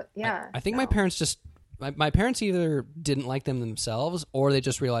 I think my parents just my parents either didn't like them themselves or they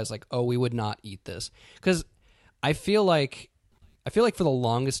just realized like, oh, we would not eat this, because I feel like for the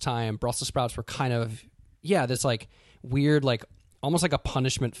longest time Brussels sprouts were kind of this like weird, like almost like a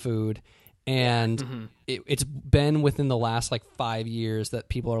punishment food, And it's been within the last like 5 years that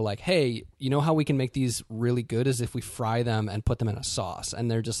people are like, hey, you know how we can make these really good is if we fry them and put them in a sauce. And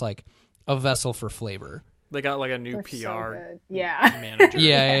they're just like a vessel for flavor. They got like a new They're PR so good. Yeah. manager.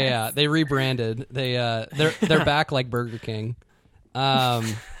 Yeah. They rebranded. They're back like Burger King.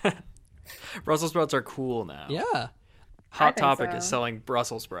 Brussels sprouts are cool now. Yeah. Hot think Topic so. is selling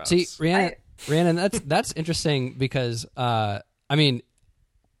Brussels sprouts. See, Rhiannon, that's interesting because I mean,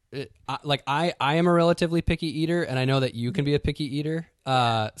 I am a relatively picky eater, and I know that you can be a picky eater.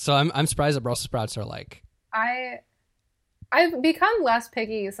 So I'm surprised that Brussels sprouts are like. I've become less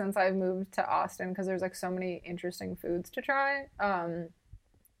picky since I've moved to Austin because there's like so many interesting foods to try.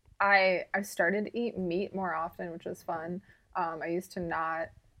 I've started to eat meat more often, which is fun. I used to not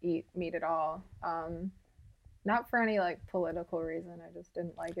eat meat at all. Not for any like political reason. I just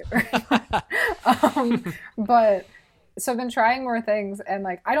didn't like it very much. But so I've been trying more things, and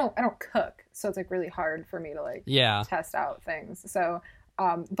like I don't cook, so it's like really hard for me to like test out things. So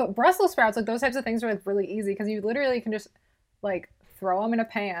but Brussels sprouts, like those types of things are like really easy because you literally can just like throw them in a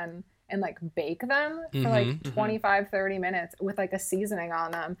pan and like bake them for like 25 30 minutes with like a seasoning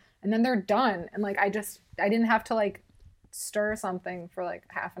on them, and then they're done. And like I didn't have to like stir something for like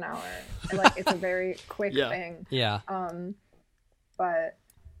half an hour, and like it's a very quick thing. But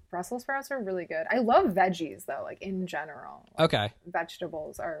Brussels sprouts are really good. I love veggies though, like in general. Like,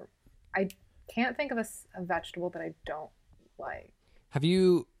 vegetables are, I can't think of a vegetable that I don't like. Have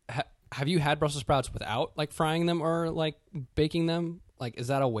you had Brussels sprouts without like frying them or like baking them? Like, is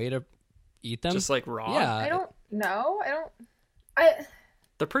that a way to eat them? Just like raw? Yeah. I don't know.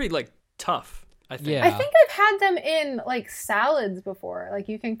 They're pretty like tough, I think. Yeah. I think I've had them in like salads before. Like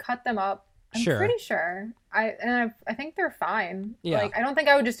you can cut them up. I'm pretty sure. I think they're fine. Yeah. Like I don't think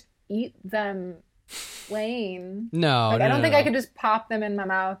I would just eat them plain. No. Like I don't think I could just pop them in my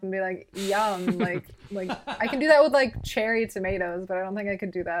mouth and be like, yum. like I can do that with like cherry tomatoes, but I don't think I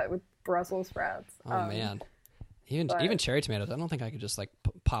could do that with Brussels sprouts. Oh man. Even cherry tomatoes, I don't think I could just like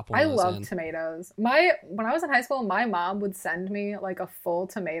pop one I of those love in. tomatoes. When I was in high school, my mom would send me like a full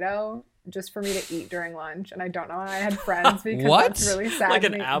tomato just for me to eat during lunch, and I don't know why I had friends because that's really sad. Like to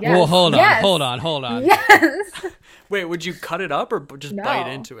an me. apple? Yes. Well, hold on. Yes. Yes. Wait, would you cut it up or just bite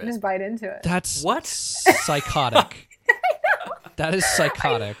into it? Just bite into it. That's What? psychotic. That is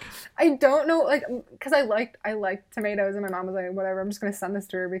psychotic. I don't know, like, because I liked tomatoes, and my mom was like, whatever, I'm just gonna send this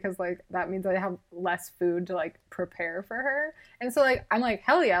to her because like that means I have less food to like prepare for her. And so like I'm like,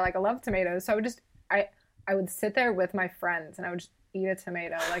 hell yeah, like I love tomatoes. So I would sit there with my friends and I would just eat a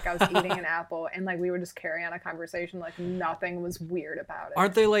tomato like I was eating an apple, and like we would just carry on a conversation like nothing was weird about it.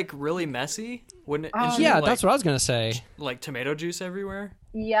 Aren't they like really messy? Wouldn't it? Yeah, like, that's what I was gonna say. Like tomato juice everywhere?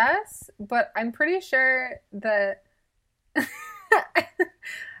 Yes, but I'm pretty sure that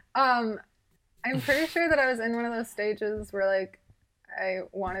I'm pretty sure that I was in one of those stages where like I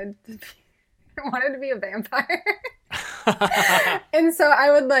wanted to be a vampire. And so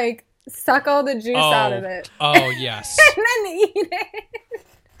I would like suck all the juice out of it. Oh yes. And then eat it.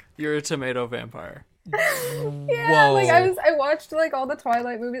 You're a tomato vampire. Yeah, Whoa. like I watched like all the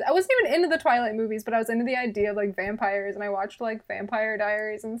Twilight movies. I wasn't even into the Twilight movies, but I was into the idea of like vampires, and I watched like Vampire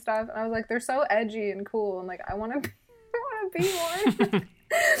Diaries and stuff, and I was like, they're so edgy and cool, and like I want to be one.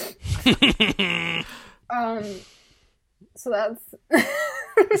 So that's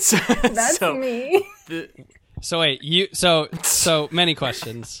me. So wait, so many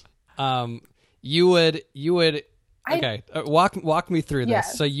questions. You would okay. Walk me through this.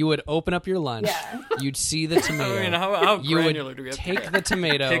 Yes. So you would open up your lunch. Yeah. You'd see the tomato. I mean, how you granular would do we have to take get? the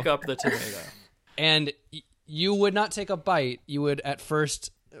tomato, Pick up the tomato. and you would not take a bite. You would at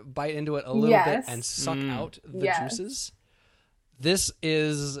first bite into it a little bit and suck out the juices. This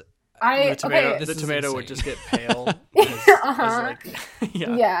is The tomato would just get pale.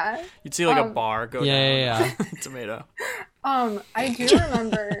 Yeah. You'd see like a bar go down. Yeah. Tomato. I do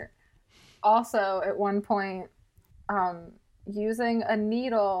remember also at one point using a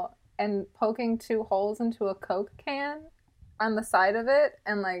needle and poking 2 holes into a Coke can on the side of it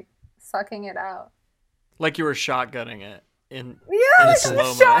and like sucking it out. Like you were shotgunning it in like I was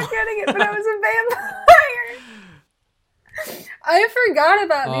slow-mo. shotgunning it, but I was a vampire. I forgot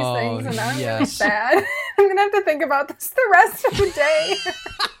about these things, and now I'm really sad. I'm gonna have to think about this the rest of the day.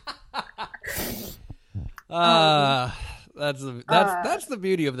 That's the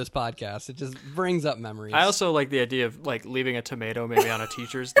beauty of this podcast. It just brings up memories. I also like the idea of like leaving a tomato maybe on a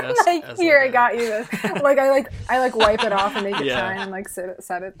teacher's desk. Like as, here, like, I got you this. Like I wipe it off and make it shine and like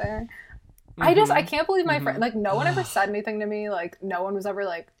set it there. I can't believe my friend, like no one ever said anything to me. Like no one was ever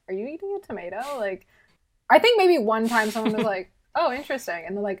like, are you eating a tomato? Like I think maybe one time someone was like, oh, interesting.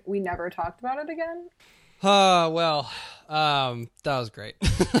 And then, like, we never talked about it again? Well, that was great.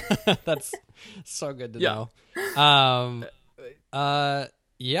 That's so good to know.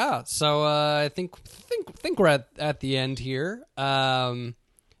 Yeah. So I think we're at the end here. I'm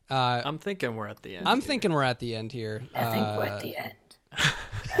thinking we're at the end. I'm thinking we're at the end here. I think we're at the end.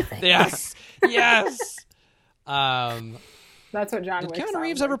 Yes. Yes. That's what John Did Wick Keanu sounds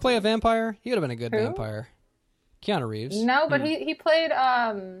Reeves like. ever play a vampire? He would have been a good Who? vampire. Keanu Reeves. No, but he played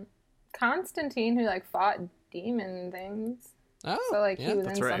Constantine, who like fought demon things. Oh, So like yeah, he was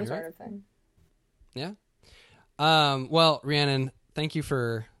that's in right. some sort of thing. Yeah. Well, Rhiannon, thank you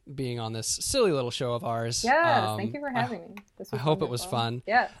for being on this silly little show of ours. Yes, thank you for having me. This I was hope it was wonderful. fun.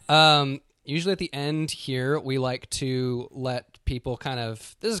 Yes. Usually at the end here, we like to let people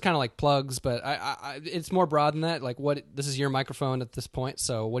this is kind of like plugs, but it's more broad than that. Like, this is your microphone at this point,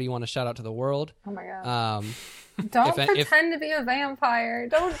 so what do you want to shout out to the world? Oh my god. if- Don't pretend to be a vampire.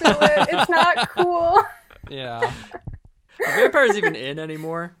 Don't do it. It's not cool. Yeah. Are vampires even in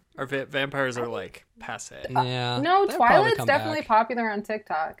anymore? Or vampires are like passe? Yeah. No, They'll probably Twilight's come definitely back. popular on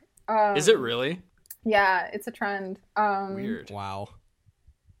TikTok. Is it really? Yeah, it's a trend. Weird. Wow.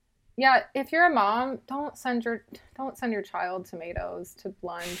 Yeah, if you're a mom, don't send your child tomatoes to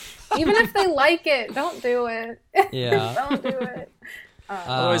lunch. Even if they like it, don't do it. Yeah. Don't do it.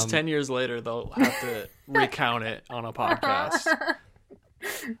 Otherwise, 10 years later, they'll have to recount it on a podcast.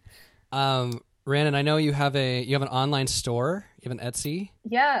 Rhiannon, I know you have an online store. You have an Etsy.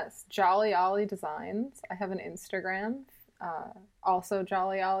 Yes, Jolly Ollie Designs. I have an Instagram. Also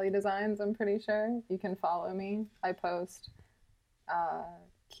Jolly Ollie Designs, I'm pretty sure. You can follow me. I post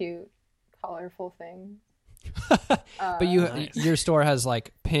cute, colorful things. But Nice. your store has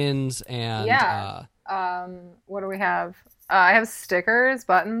like pins and Yeah. What do we have? I have stickers,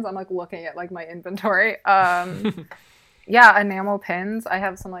 buttons. I'm like looking at like my inventory. Yeah, enamel pins. I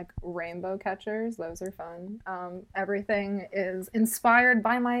have some like rainbow catchers. Those are fun. Everything is inspired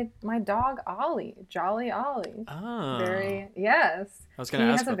by my dog Ollie, Jolly Ollie. Oh. Yes. I was He going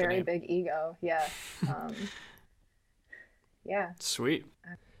to ask has a about the very name. big ego. Yes. Yeah. Sweet.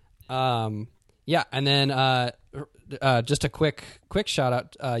 Yeah, and then just a quick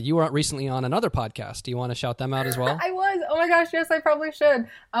shout out. You were recently on another podcast. Do you want to shout them out as well? I was. Oh my gosh, yes, I probably should.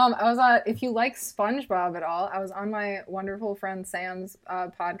 I was on, if you like SpongeBob at all, I was on my wonderful friend Sam's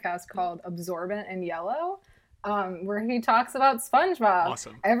podcast called Absorbent and Yellow, where he talks about SpongeBob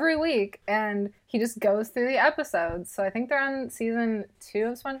Awesome. every week, and he just goes through the episodes. So I think they're on season 2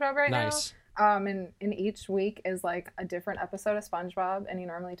 of SpongeBob right Nice. now. And each week is like a different episode of SpongeBob, and he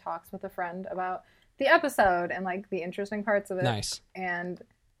normally talks with a friend about the episode and like the interesting parts of it. Nice. And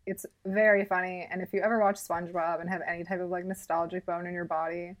it's very funny. And if you ever watch SpongeBob and have any type of like nostalgic bone in your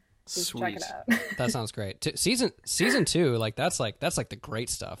body, just check it Sweet. out. That sounds great. Season 2, like that's like the great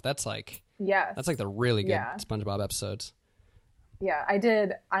stuff. That's like Yes. the really good Yeah. SpongeBob episodes. Yeah, I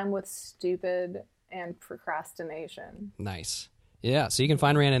did. I'm with Stupid and Procrastination. Nice. Yeah, so you can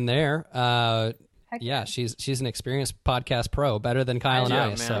find Rhiannon there. Heck Yeah, she's an experienced podcast pro, better than Kyle and Yeah, I.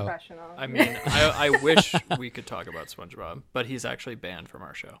 man. So Professional. I mean, I wish we could talk about SpongeBob, but he's actually banned from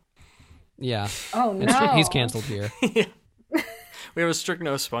our show. yeah, Oh It's true. no. He's canceled here. We have a strict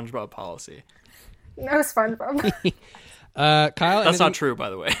no SpongeBob policy. No SpongeBob. Kyle, That's not anything- true, by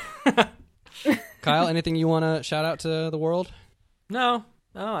the way. Kyle, anything you want to shout out to the world? No,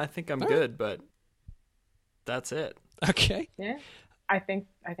 I think I'm good, but that's it. Okay. Yeah. I think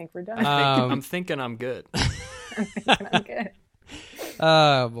we're done. I'm thinking I'm good. I'm good.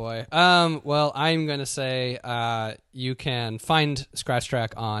 Oh boy. Well, I'm gonna say you can find Scratch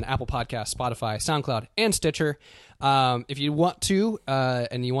Track on Apple Podcasts, Spotify, SoundCloud, and Stitcher. If you want to,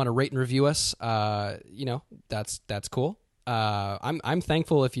 and you want to rate and review us, that's cool. I'm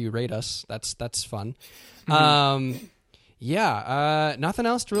thankful if you rate us. That's fun. Nothing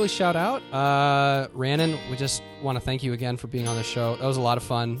else to really shout out. Rhiannon, we just want to thank you again for being on the show. That was a lot of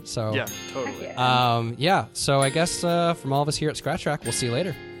fun. So Yeah, totally. Yeah. So I guess from all of us here at Scratch Track, we'll see you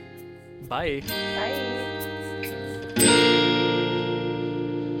later. Bye. Bye.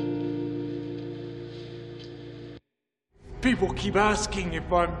 People keep asking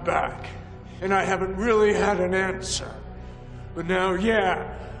if I'm back, and I haven't really had an answer. But now, yeah,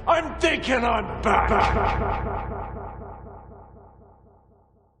 I'm thinking I'm back.